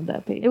upsetting would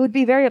that be? It would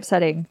be very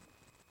upsetting.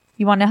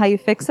 You want to know how you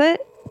fix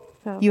it?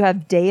 How? You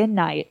have day and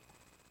night.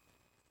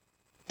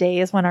 Day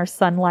is when our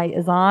sunlight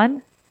is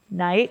on.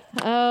 Night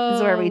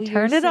is where we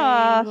turn it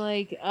off.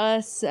 Like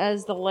us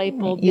as the light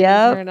bulb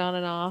Yep. turn on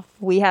and off.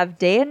 We have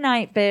day and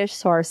night, bish,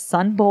 so our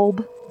sun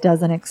bulb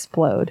doesn't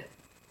explode.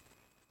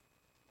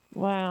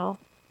 Wow.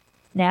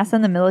 NASA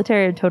and the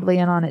military are totally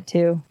in on it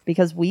too,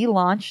 because we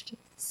launched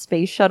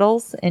space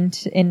shuttles in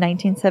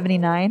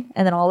 1979,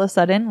 and then all of a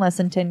sudden, less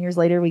than 10 years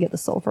later, we get the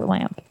sulfur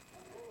lamp.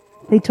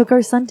 They took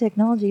our sun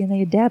technology and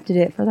they adapted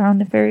it for their own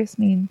nefarious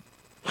means.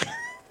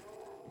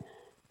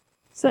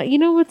 So, you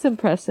know what's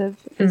impressive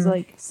is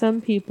like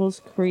some people's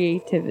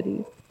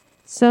creativity,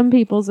 some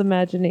people's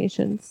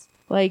imaginations.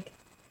 Like,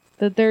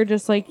 that they're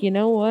just like, you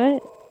know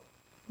what?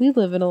 We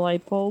live in a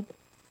light bulb.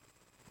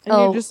 And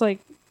you're just like,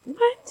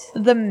 what?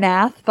 The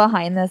math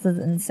behind this is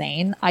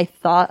insane. I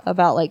thought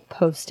about like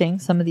posting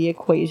some of the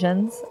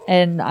equations,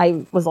 and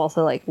I was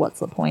also like,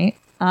 what's the point?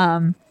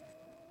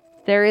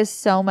 There is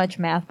so much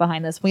math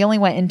behind this. We only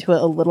went into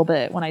it a little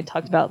bit when I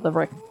talked about the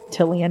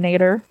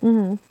rectilianator.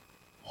 Mm-hmm.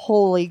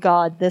 Holy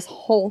God, this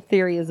whole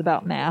theory is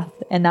about math.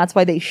 And that's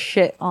why they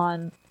shit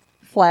on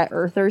flat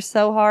earthers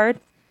so hard.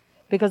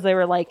 Because they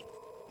were like,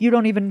 you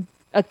don't even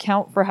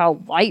account for how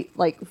light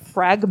like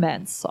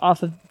fragments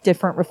off of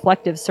different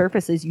reflective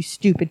surfaces, you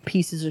stupid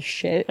pieces of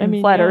shit.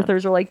 And flat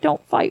earthers are like,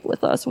 don't fight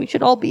with us. We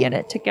should all be in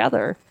it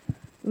together.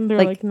 And they're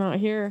like, not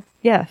here.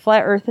 Yeah,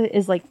 flat earth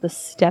is like the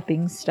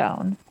stepping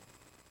stone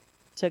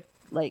to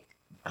like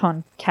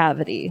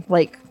concavity.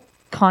 Like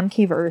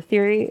concave earth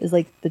theory is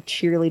like the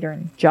cheerleader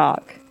and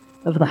jock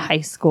of the high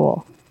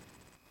school.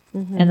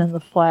 Mm-hmm. And then the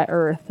flat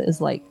earth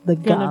is like the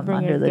gun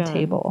under the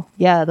table.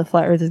 Yeah, the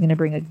flat earth is going to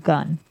bring a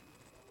gun.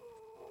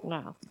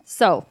 Wow.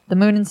 So, the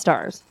moon and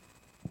stars.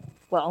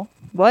 Well,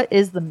 what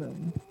is the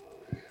moon?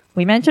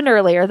 We mentioned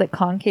earlier that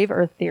concave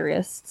earth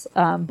theorists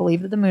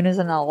believe that the moon is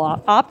an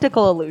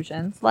optical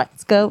illusion. So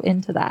let's go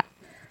into that.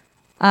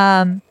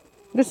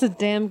 This is a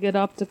damn good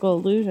optical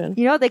illusion.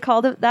 You know what they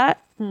called it that?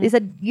 They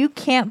said, you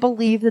can't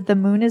believe that the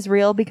moon is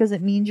real because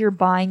it means you're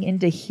buying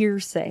into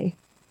hearsay.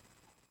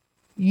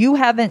 You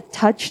haven't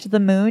touched the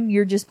moon.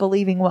 You're just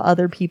believing what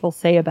other people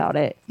say about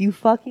it. You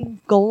fucking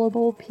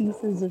gullible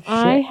pieces of shit.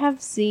 I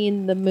have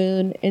seen the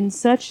moon in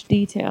such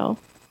detail.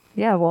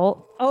 Yeah,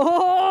 well...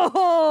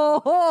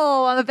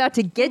 Oh, I'm about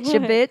to get you,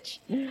 bitch.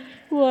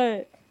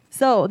 What?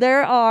 So,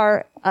 there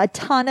are a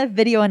ton of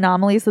video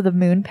anomalies of the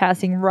moon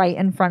passing right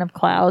in front of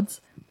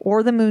clouds.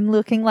 Or the moon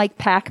looking like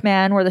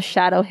Pac-Man where the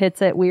shadow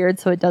hits it weird,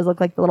 so it does look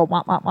like the little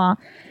wah-wah-wah.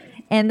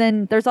 And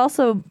then there's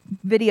also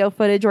video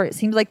footage where it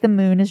seems like the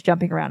moon is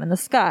jumping around in the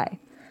sky.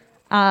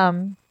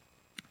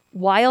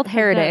 Wild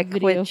Heretic,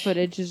 that video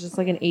footage is just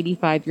like an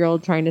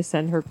 85-year-old trying to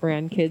send her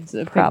grandkids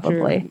a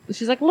probably. picture.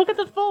 She's like, look at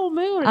the full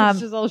moon. And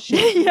it's just all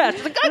shit. Yeah.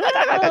 She's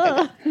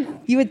like,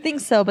 you would think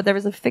so, but there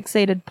was a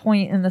fixated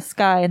point in the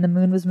sky and the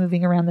moon was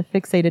moving around the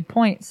fixated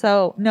point.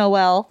 So,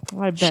 Noelle.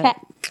 I bet.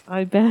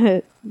 I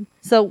bet.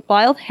 So,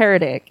 Wild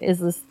Heretic is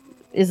this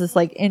is this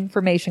like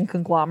information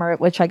conglomerate,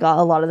 which I got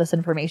a lot of this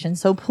information.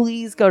 So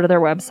please go to their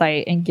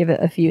website and give it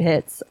a few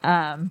hits.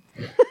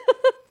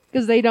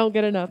 Because they don't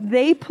get enough.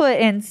 They put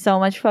in so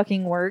much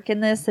fucking work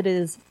in this. It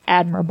is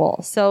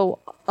admirable. So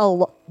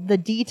the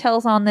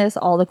details on this,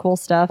 all the cool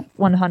stuff,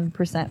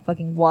 100%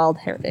 fucking Wild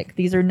Heretic.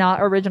 These are not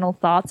original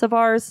thoughts of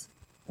ours.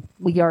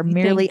 We are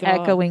merely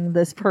God. echoing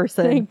this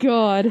person. Thank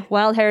God.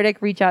 Wild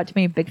Heretic, reach out to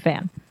me. Big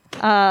fan.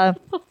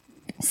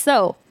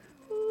 So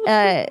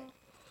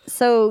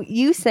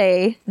you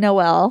say,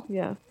 Noelle,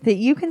 Yeah. that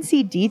you can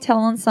see detail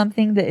on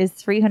something that is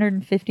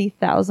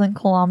 350,000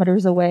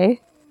 kilometers away.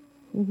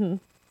 Mm-hmm.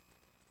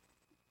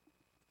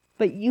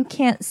 But you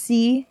can't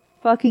see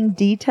fucking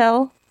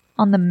detail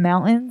on the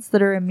mountains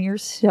that are a mere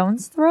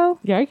stone's throw?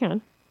 Yeah, I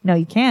can. No,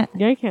 you can't.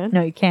 Yeah, I can.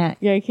 No, you can't.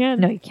 Yeah, I can.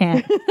 No, you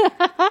can't.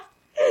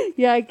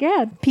 Yeah, I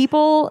can.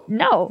 People,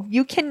 no,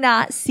 you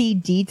cannot see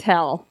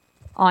detail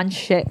on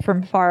shit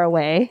from far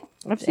away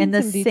I've seen in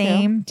the some detail.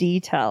 same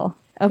detail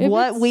of If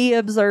what it's- we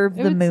observe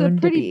If the it's moon a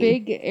to pretty be.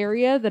 big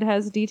area that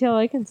has detail,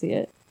 I can see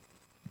it.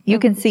 You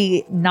can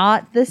see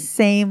not the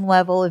same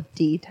level of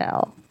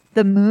detail.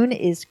 The moon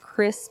is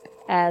crisp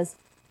as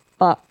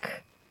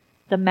fuck.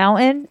 The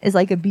mountain is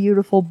like a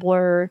beautiful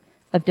blur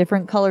of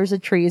different colors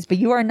of trees, but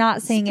you are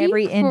not seeing Speak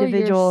every for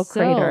individual yourself,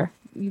 crater.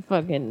 You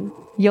fucking.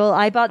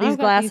 I bought these I've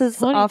got glasses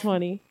these off.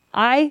 2020.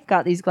 I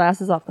got these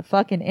glasses off the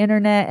fucking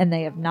internet, and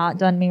they have not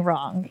done me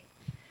wrong.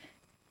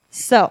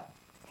 So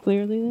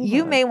Clearly, they you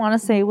have. may want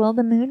to say, well,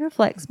 the moon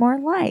reflects more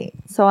light,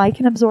 so I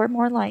can absorb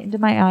more light into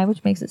my eye,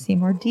 which makes it seem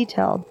more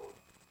detailed.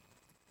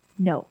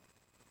 No.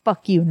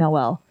 Fuck you,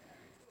 Noelle.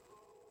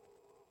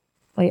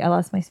 Wait, I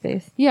lost my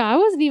space. Yeah, I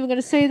wasn't even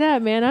gonna say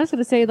that, man. I was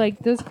gonna say like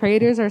those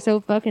craters are so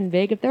fucking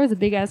big. If there was a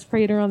big ass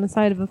crater on the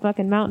side of a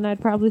fucking mountain, I'd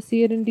probably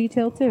see it in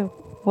detail too.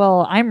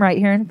 Well, I'm right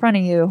here in front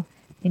of you,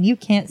 and you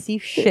can't see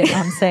shit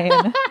I'm saying.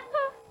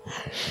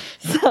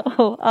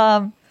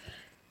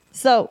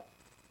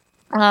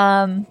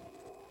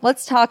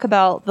 Let's talk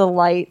about the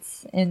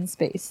lights in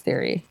space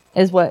theory,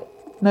 is what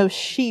most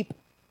sheep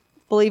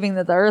believing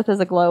that the Earth is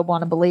a globe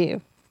want to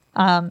believe.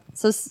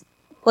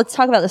 Let's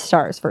talk about the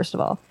stars, first of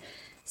all.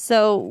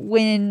 So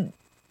when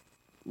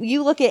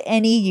you look at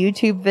any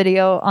YouTube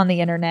video on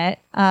the internet,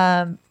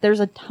 there's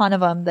a ton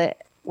of them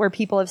where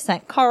people have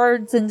sent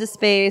cards into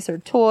space or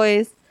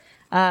toys.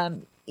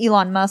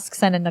 Elon Musk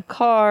sent in a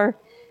car,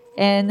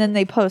 and then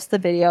they post the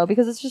video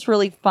because it's just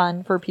really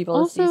fun for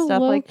people to see Also,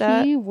 stuff like that.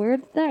 low-key, where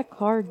did that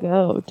car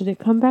go? Did it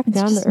come back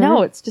down to Earth?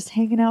 No, it's just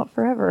hanging out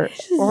forever.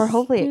 Just Or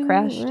hopefully it spinning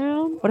crashed.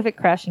 around? What if it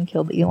crashed and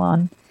killed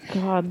Elon?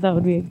 God, that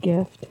would be a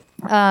gift.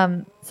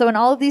 So in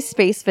all of these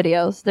space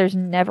videos, there's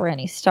never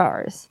any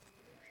stars.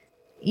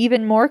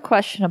 Even more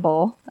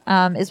questionable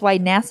is why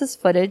NASA's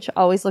footage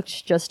always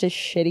looks just as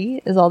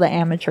shitty as all the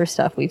amateur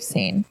stuff we've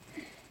seen.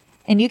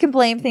 And you can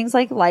blame things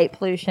like light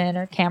pollution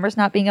or cameras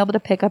not being able to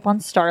pick up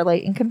on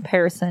starlight in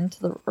comparison to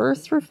the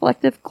Earth's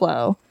reflective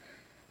glow.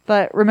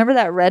 But remember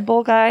that Red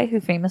Bull guy who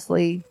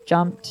famously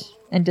jumped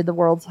and did the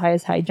world's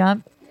highest high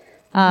jump?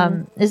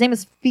 His name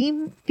is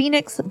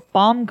Phoenix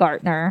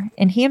Baumgartner,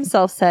 and he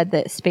himself said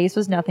that space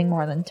was nothing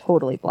more than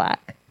totally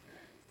black.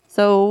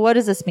 So what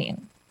does this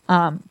mean?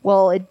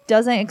 Well, it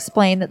doesn't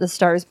explain that the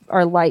stars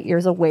are light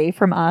years away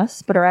from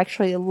us, but are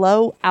actually a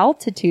low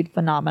altitude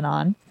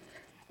phenomenon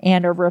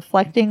and are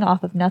reflecting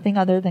off of nothing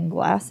other than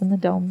glass in the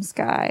dome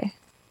sky.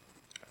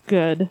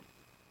 Good.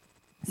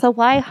 So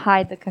why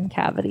hide the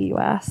concavity, you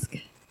ask?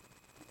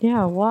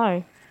 Yeah,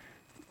 why?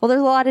 Well,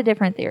 there's a lot of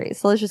different theories,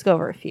 so let's just go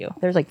over a few.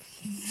 There's like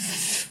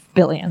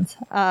billions.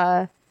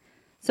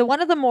 So one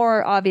of the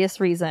more obvious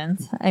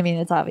reasons, I mean,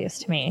 it's obvious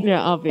to me.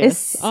 Yeah,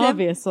 obvious. It's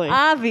Obviously.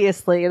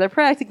 Obviously, they're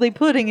practically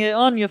putting it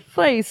on your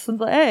face and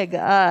the egg.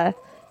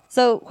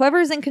 So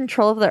whoever's in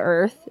control of the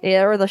Earth,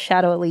 or the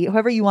Shadow Elite,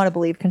 whoever you want to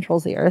believe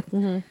controls the Earth,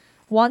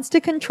 wants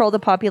to control the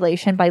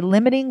population by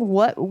limiting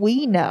what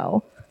we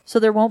know, so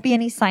there won't be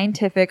any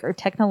scientific or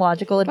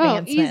technological Oh,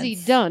 advancements.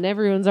 easy done.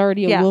 Everyone's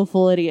already a Yeah.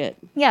 willful idiot.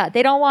 Yeah,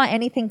 they don't want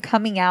anything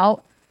coming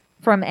out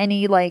from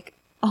any like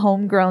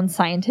homegrown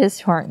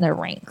scientists who aren't in their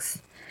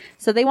ranks.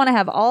 So they want to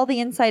have all the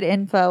inside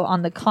info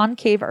on the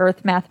concave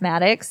Earth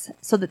mathematics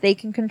so that they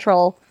can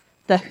control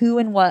the who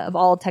and what of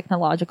all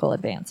technological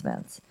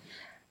advancements.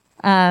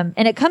 And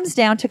it comes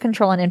down to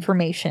controlling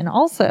information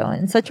also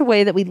in such a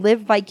way that we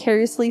live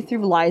vicariously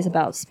through lies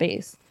about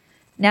space.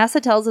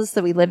 NASA tells us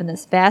that we live in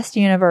this vast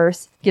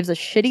universe, gives us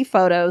shitty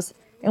photos,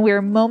 and we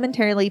are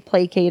momentarily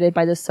placated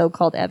by this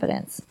so-called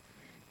evidence.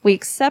 We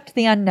accept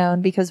the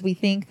unknown because we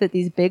think that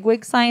these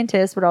bigwig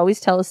scientists would always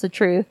tell us the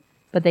truth,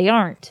 but they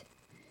aren't.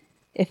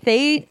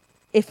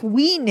 If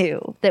we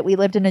knew that we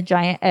lived in a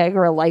giant egg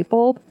or a light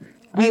bulb,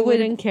 I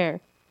wouldn't care.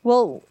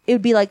 well, it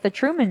would be like the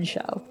Truman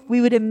Show.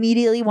 We would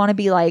immediately want to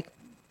be like,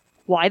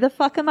 why the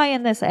fuck am I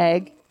in this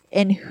egg?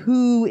 And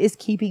who is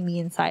keeping me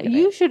inside of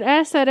You it? should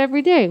ask that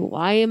every day.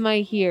 Why am I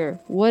here?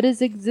 What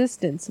is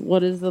existence?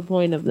 What is the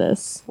point of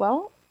this?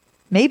 Well,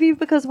 maybe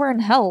because we're in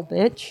hell,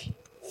 bitch.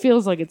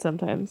 Feels like it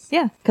sometimes.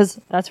 Yeah, because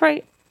that's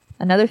right.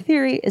 Another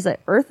theory is that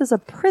Earth is a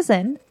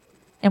prison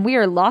and we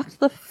are locked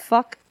the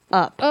fuck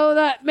up. Oh,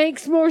 that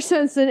makes more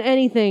sense than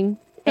anything.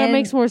 That And-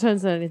 makes more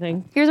sense than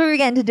anything. Here's where we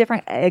get into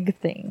different egg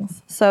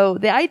things. So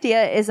the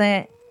idea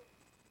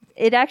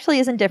it actually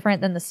isn't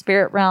different than the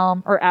spirit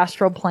realm or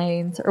astral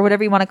planes or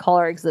whatever you want to call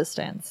our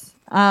existence.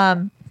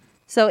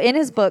 So in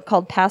his book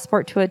called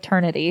Passport to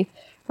Eternity,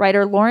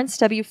 writer Lawrence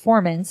W.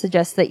 Foreman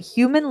suggests that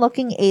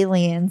human-looking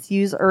aliens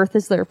use Earth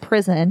as their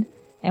prison,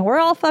 and we're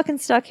all fucking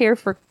stuck here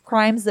for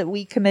crimes that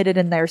we committed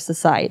in their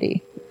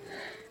society.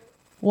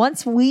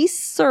 Once we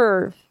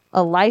serve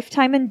a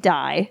lifetime and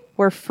die,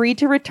 we're free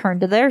to return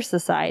to their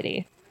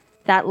society.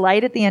 That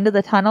light at the end of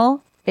the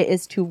tunnel, it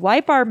is to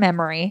wipe our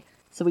memory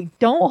so we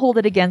don't hold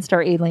it against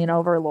our alien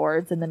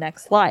overlords in the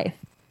next life.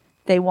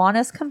 They want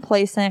us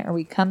complacent or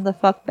we come the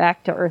fuck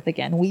back to Earth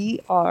again.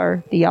 We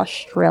are the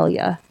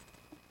Australia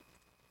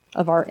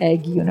of our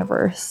egg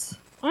universe.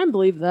 I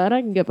believe that.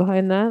 I can get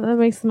behind that. That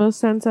makes the most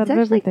sense out It's of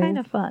actually everything. kind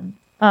of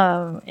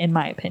fun, in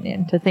my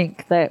opinion, to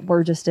think that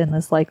we're just in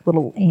this like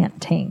little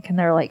ant tank and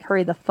they're like,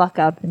 hurry the fuck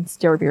up and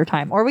serve your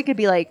time. Or we could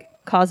be like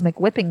cosmic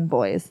whipping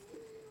boys.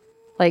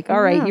 Like,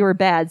 all right, Yeah. you were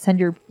bad. Send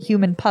your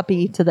human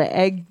puppy to the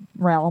egg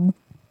realm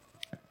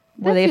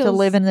where That they have to feels-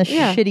 live in this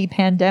yeah. shitty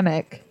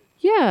pandemic.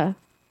 Yeah.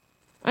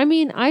 I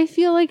mean, I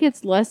feel like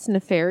it's less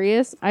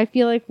nefarious. I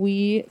feel like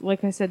we,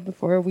 like I said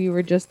before, we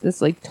were just this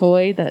like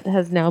toy that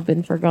has now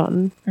been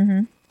forgotten.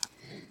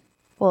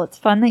 Well, it's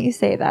fun that you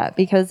say that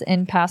because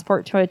in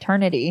Passport to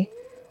Eternity,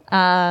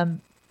 the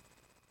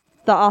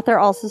author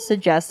also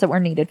suggests that we're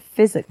needed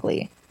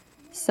physically.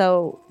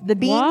 So the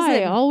beings Why?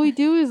 that All we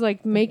do is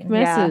like make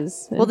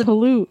messes and Well, the-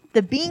 pollute.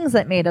 the beings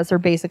that made us are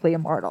basically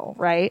immortal,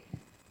 right?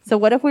 So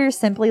what if we were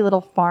simply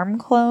little farm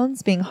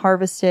clones being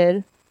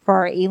harvested for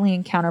our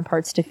alien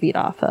counterparts to feed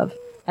off of?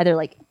 Either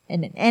like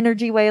in an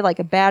energy way, like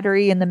a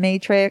battery in the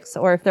Matrix,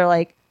 or if they're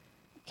like,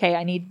 okay,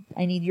 I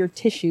need your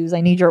tissues,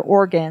 I need your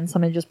organs, so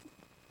I'm gonna just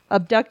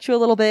abduct you a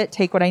little bit,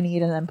 take what I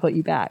need, and then put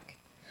you back.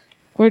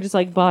 We're just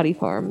like body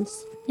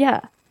farms.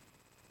 Yeah.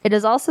 It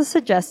is also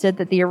suggested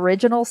that the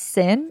original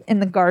sin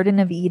in the Garden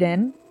of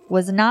Eden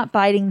was not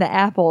biting the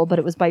apple, but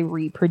it was by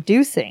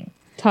reproducing.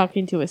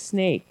 Talking to a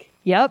snake.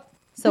 Yep.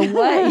 So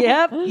what?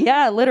 Yep.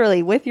 Yeah,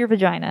 literally with your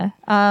vagina.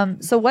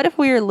 So what if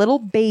we are little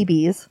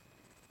babies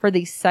for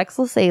these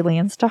sexless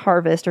aliens to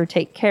harvest or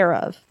take care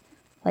of?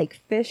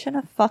 Like fish in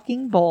a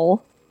fucking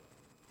bowl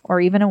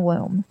or even a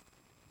womb.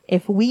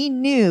 If we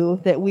knew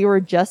that we were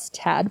just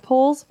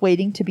tadpoles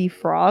waiting to be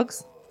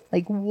frogs,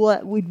 like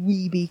what would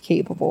we be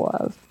capable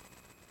of?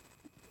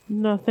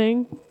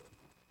 Nothing.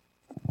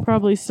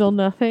 Probably still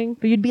nothing.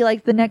 But you'd be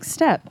like the next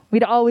step.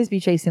 We'd always be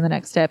chasing the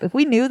next step. If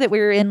we knew that we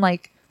were in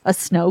like a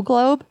snow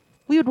globe,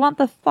 we would want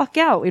the fuck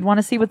out. We'd want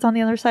to see what's on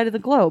the other side of the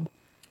globe.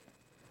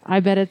 I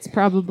bet it's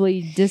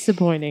probably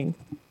disappointing.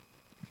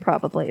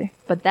 Probably.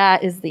 But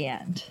that is the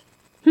end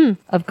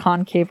of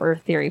concave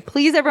Earth theory.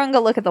 Please, everyone,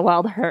 go look at the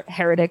Wild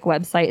Heretic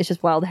website. It's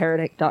just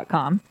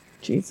wildheretic.com.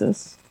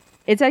 Jesus.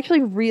 It's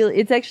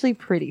actually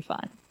pretty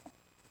fun.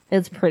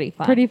 It's pretty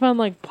fun. Pretty fun,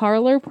 like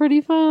Parlor pretty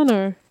fun,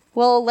 or?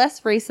 Well,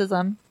 less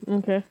racism.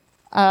 Okay.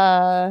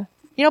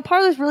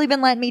 Parler's really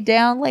been letting me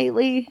down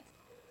lately.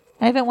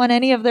 I haven't won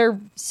any of their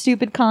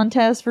stupid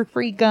contests for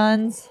free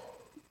guns.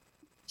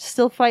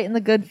 Still fighting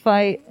the good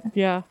fight.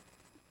 Yeah.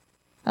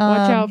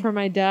 Watch out for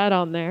my dad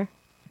on there.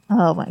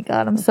 Oh my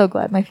god, I'm so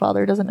glad my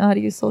father doesn't know how to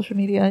use social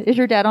media. Is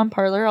your dad on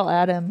Parler? I'll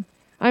add him.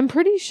 I'm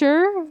pretty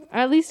sure,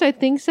 at least I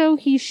think so,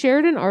 he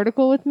shared an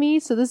article with me,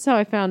 so this is how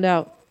I found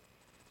out.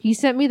 He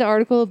sent me the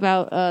article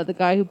about the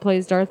guy who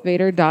plays Darth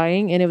Vader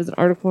dying, and it was an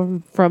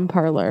article from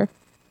Parler.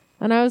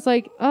 And I was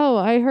like, oh,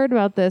 I heard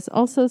about this.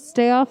 Also,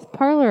 stay off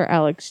Parler,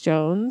 Alex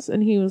Jones.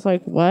 And he was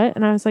like, what?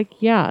 And I was like,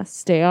 yeah,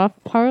 stay off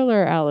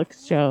Parler,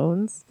 Alex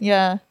Jones.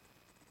 Yeah.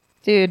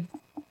 Dude,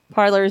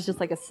 Parler is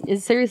just like it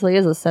seriously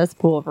is a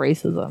cesspool of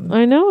racism.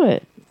 I know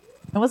it.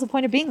 And what's the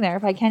point of being there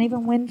if I can't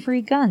even win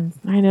free guns?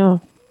 I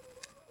know.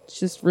 It's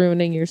just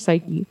ruining your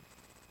psyche.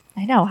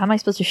 I know. How am I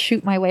supposed to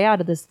shoot my way out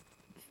of this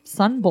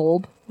sun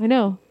bulb? I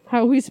know.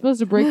 How are we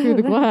supposed to break through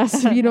the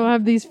glass if you don't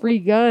have these free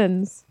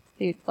guns?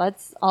 Dude,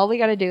 all we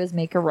gotta do is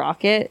make a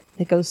rocket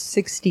that goes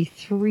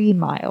 63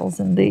 miles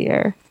in the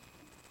air.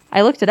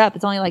 I looked it up.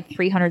 It's only like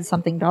 $300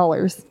 something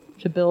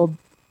to build.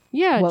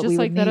 Yeah, What just we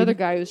like would that need. other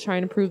guy who was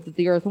trying to prove that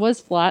the Earth was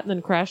flat and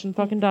then crashed and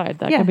fucking died.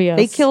 That Yeah, could be us.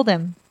 they killed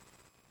him.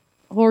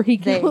 Or he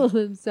they- killed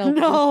himself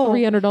No.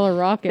 with a $300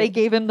 rocket. They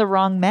gave him the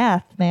wrong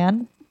math,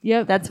 man.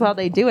 Yep. That's how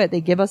they do it.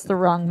 They give us the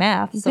wrong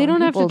math. So they when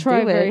don't have to people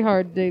try do very it-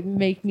 hard to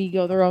make me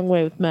go the wrong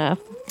way with math.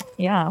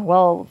 Yeah,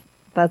 well,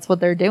 that's what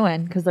they're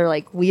doing because they're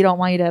like, we don't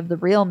want you to have the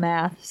real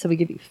math, so we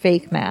give you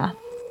fake math.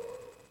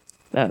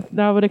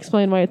 That would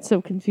explain why it's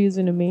so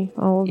confusing to me.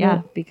 All of Yeah,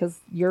 it. because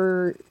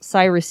you're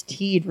Cyrus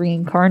Teed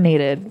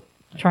reincarnated,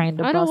 trying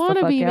to I don't bust the want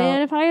to fuck be, out.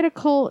 man. If I had a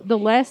cult, the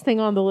last thing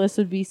on the list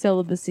would be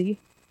celibacy.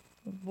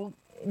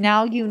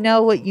 Now you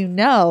know what you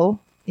know.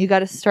 You got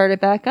to start it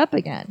back up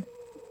again.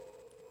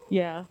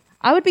 Yeah.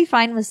 I would be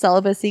fine with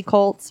celibacy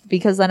cults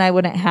because then I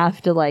wouldn't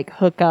have to like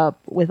hook up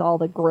with all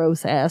the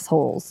gross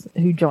assholes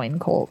who join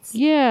cults.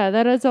 Yeah,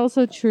 that is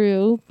also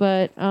true,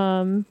 but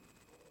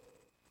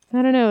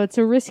I don't know. It's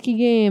a risky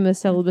game, a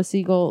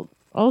celibacy cult.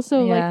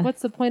 Also, Yeah. like,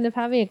 what's the point of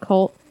having a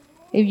cult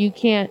if you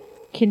can't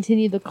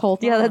continue the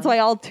cult? Yeah, that's on? why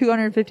all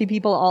 250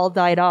 people all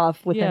died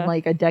off within Yeah.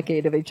 like a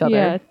decade of each other.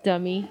 Yeah,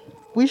 dummy.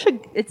 We should.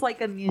 It's like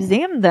a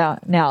museum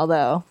now,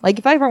 though. Like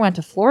if I ever went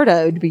to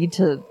Florida, it would be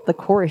to the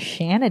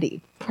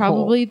Koreshanity.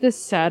 Probably the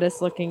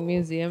saddest looking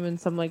museum in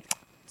some like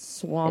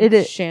swamp It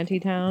is- shanty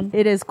town.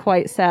 It is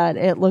quite sad.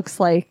 It looks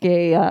like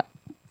a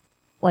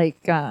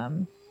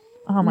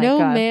oh my No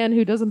god. man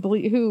who doesn't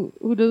believe who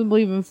doesn't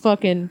believe in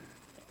fucking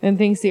and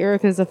thinks the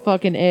earth is a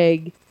fucking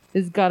egg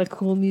has got a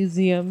cool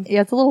museum. Yeah,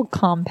 it's a little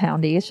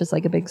compoundy. It's just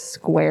like a big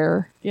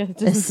square. Yeah, it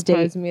doesn't Estate.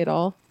 surprise me at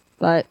all.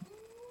 But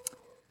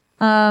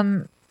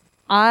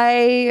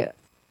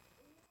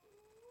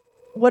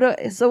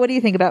what do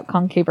you think about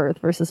concave Earth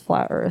versus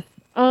flat Earth?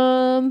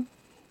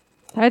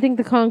 I think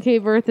the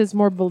concave Earth is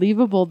more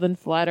believable than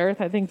flat Earth.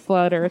 I think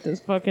flat Earth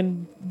is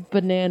fucking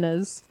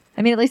bananas.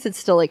 I mean, at least it's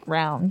still like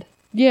round.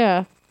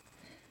 Yeah.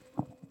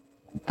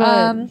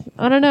 But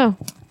I don't know.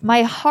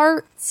 My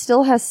heart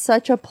still has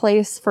such a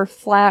place for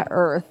flat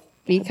Earth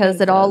because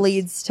it it all does.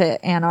 leads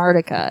to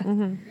Antarctica.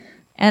 Mm-hmm.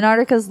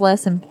 Antarctica's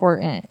less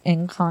important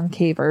in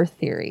concave Earth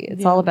theory.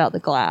 It's all Yeah. about the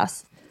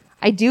glass.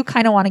 I do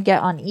kind of want to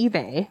get on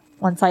eBay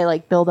once I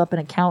like build up an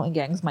account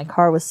again because my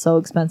car was so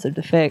expensive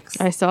to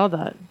fix. I saw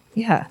that.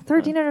 Yeah,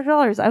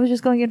 $1,300. I was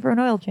just going in for an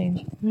oil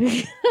change.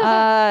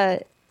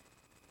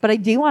 But I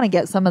do want to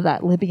get some of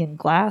that Libyan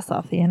glass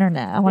off the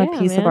internet. I want Yeah,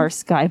 a piece of man. our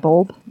sky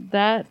bulb.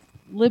 That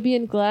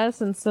Libyan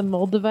glass and some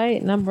Moldavite,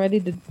 and I'm ready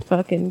to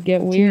fucking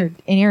get weird.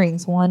 And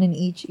earrings, one in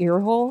each ear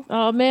hole.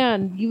 Oh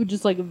man, you would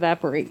just like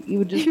evaporate. You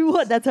would just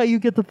What? That's how you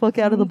get the fuck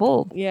out of the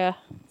bulb. yeah.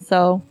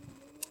 So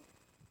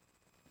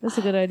That's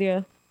a good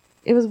idea.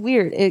 it was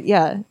weird.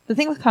 The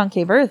thing with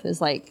concave Earth is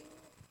like,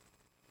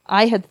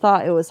 I had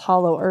thought it was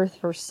hollow Earth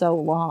for so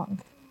long,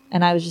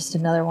 and I was just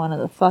another one of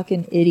the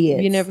fucking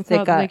idiots. You never that thought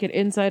to got- make it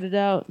inside it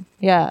out.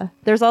 Yeah.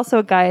 There's also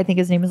a guy, I think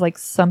his name is like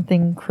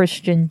something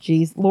Christian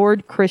Jesus,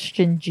 Lord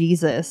Christian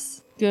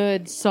Jesus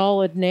Good,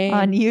 solid name.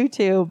 on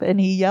YouTube, and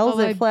he yells Oh,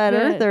 I at flat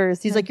bet.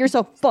 earthers. He's like, "You're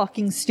so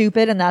fucking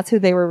stupid," and that's who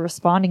they were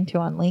responding to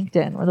on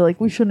LinkedIn, where they're like,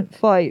 "We shouldn't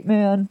fight,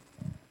 man."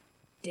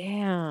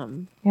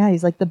 Damn. Yeah,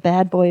 he's like the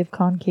bad boy of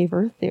concave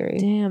Earth theory.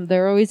 Damn,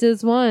 there always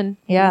is one.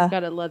 Yeah. He's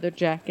got a leather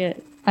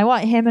jacket. I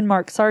want him and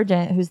Mark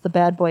Sargent, who's the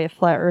bad boy of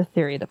flat Earth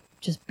theory, to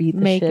just beat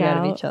the Make shit out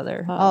of out. each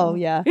other. Oh. Oh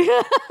yeah.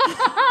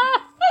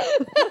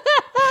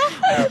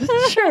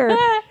 Sure.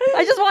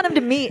 I just want him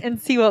to meet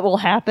and see what will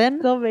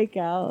happen. They'll make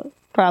out.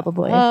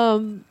 Probably.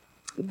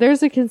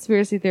 There's a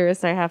conspiracy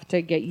theorist I have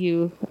to get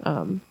you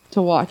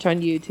to watch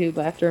on YouTube.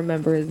 I have to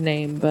remember his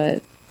name,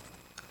 but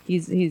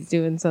he's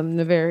doing some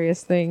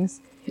nefarious things.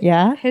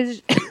 yeah.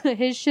 His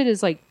his shit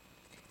is like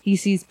he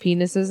sees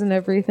penises and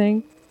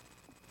everything.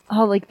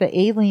 Oh, like the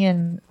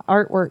alien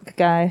artwork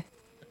guy.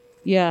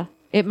 Yeah,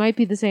 it might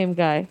be the same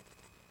guy.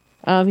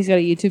 He's got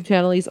a YouTube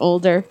channel. He's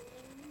older,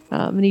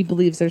 and he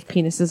believes there's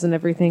penises and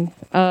everything.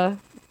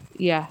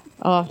 Yeah,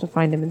 I'll have to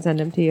find him and send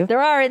him to you.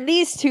 There are in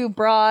these two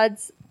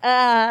broads. You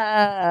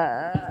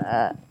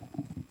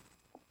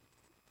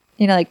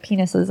know, like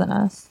penises in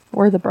us.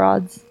 We're the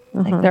broads.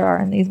 Like there are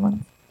in these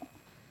ones.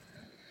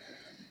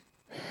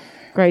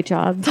 Great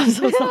job. I'm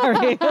so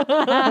sorry.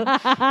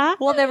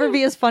 We'll never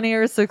be as funny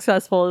or as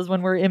successful as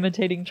when we're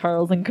imitating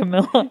Charles and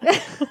Camilla.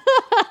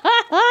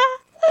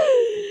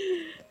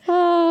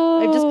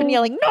 I've just been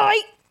yelling,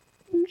 "Night!"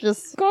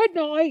 Just Good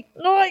night.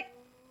 night.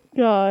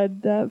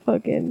 God, that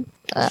fucking.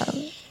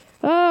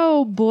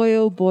 Oh boy,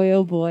 oh boy,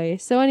 oh boy.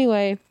 So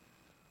anyway,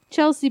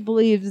 Chelsea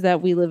believes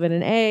that we live in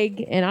an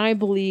egg, and I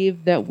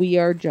believe that we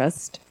are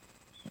just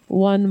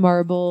one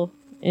marble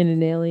in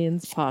an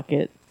alien's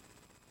pocket.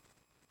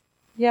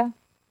 Yeah.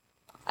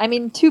 I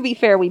mean, to be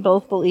fair, we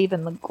both believe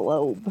in the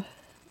globe.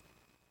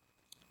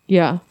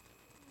 Yeah.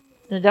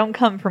 So don't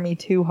come for me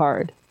too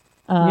hard.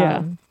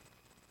 Yeah.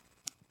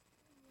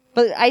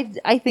 But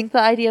I think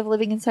the idea of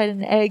living inside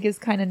an egg is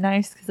kind of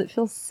nice because it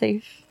feels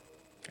safe.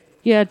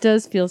 Yeah, it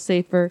does feel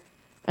safer.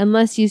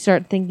 Unless you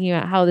start thinking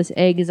about how this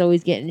egg is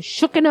always getting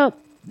shooken up.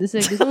 This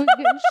egg is always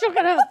getting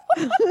shooken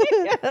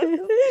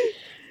up.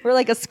 We're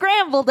like a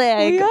scrambled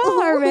egg. We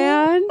are,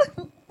 man.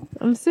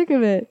 I'm sick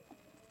of it.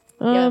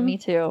 Yeah, me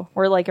too.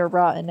 We're like a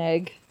rotten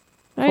egg.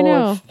 I Full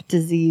know. of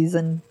disease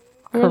and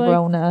We're like-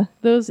 corona.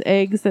 Those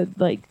eggs that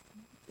like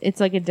it's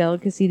like a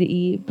delicacy to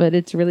eat, but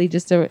it's really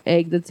just an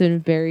egg that's been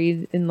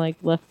buried and like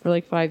left for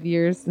like 5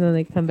 years, and then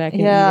they come back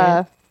and eat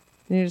Yeah. it.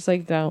 And you're just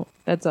like, don't.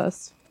 That's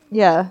us.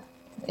 Yeah.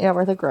 Yeah,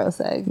 we're the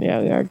gross egg.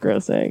 Yeah, we are a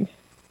gross egg.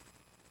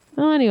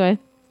 Well, anyway,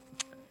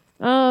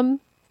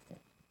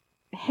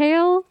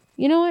 hail.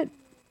 You know what?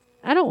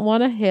 I don't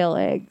want to hail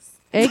eggs.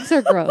 Eggs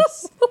are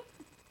gross.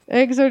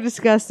 Eggs are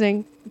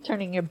disgusting.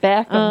 Turning your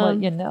back on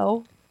what you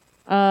know.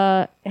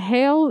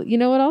 Hail. You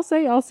know what I'll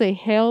say? I'll say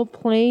hail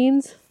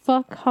planes.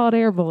 Fuck hot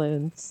air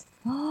balloons.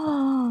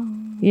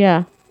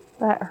 Yeah.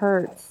 That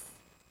hurts.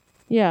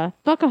 Yeah,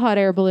 fuck a hot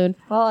air balloon.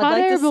 Well, I'd Hot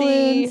like air to see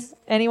balloons.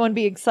 anyone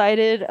be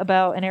excited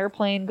about an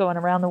airplane going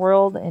around the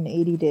world in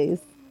 80 days.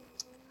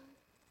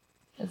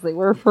 as they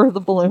were for the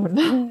balloon.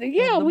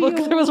 Yeah, the book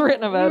that was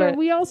written about it.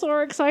 We also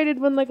are excited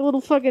when like a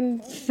little fucking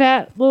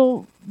fat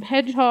little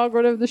hedgehog or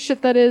whatever the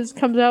shit that is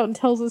comes out and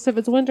tells us if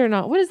it's winter or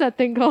not. What is that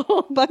thing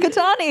called?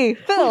 Buckatani,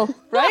 Phil,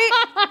 right?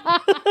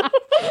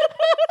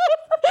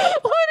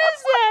 What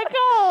is that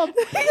called?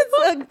 It's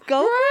a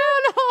goat.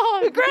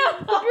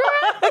 Groundhog.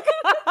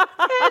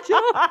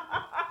 Hedgehog.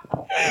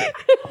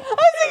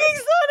 I'm thinking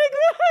Sonic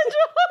the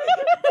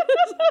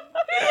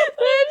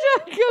The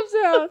hedgehog comes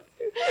out.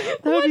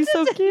 That would be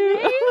so cute.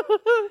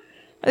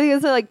 I think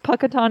it's like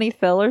Puckatani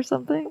Phil or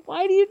something.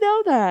 Why do you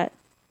know that?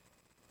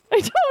 I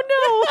don't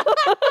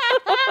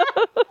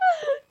know.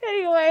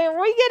 Anyway,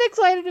 we get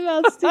excited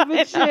about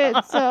stupid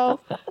shit, so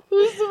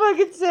who's to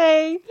fucking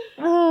say?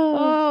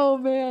 Oh,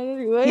 man,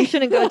 anyway. You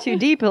shouldn't go too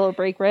deep. It'll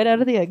break right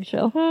out of the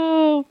eggshell.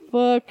 Oh,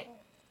 fuck.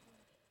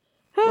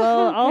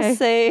 Well,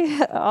 Okay.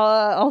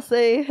 I'll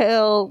say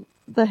hail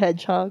the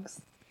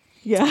hedgehogs.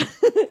 Yeah.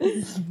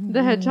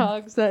 The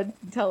hedgehogs that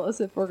tell us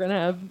if we're going to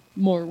have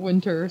more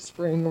winter,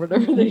 spring, or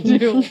whatever they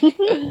do.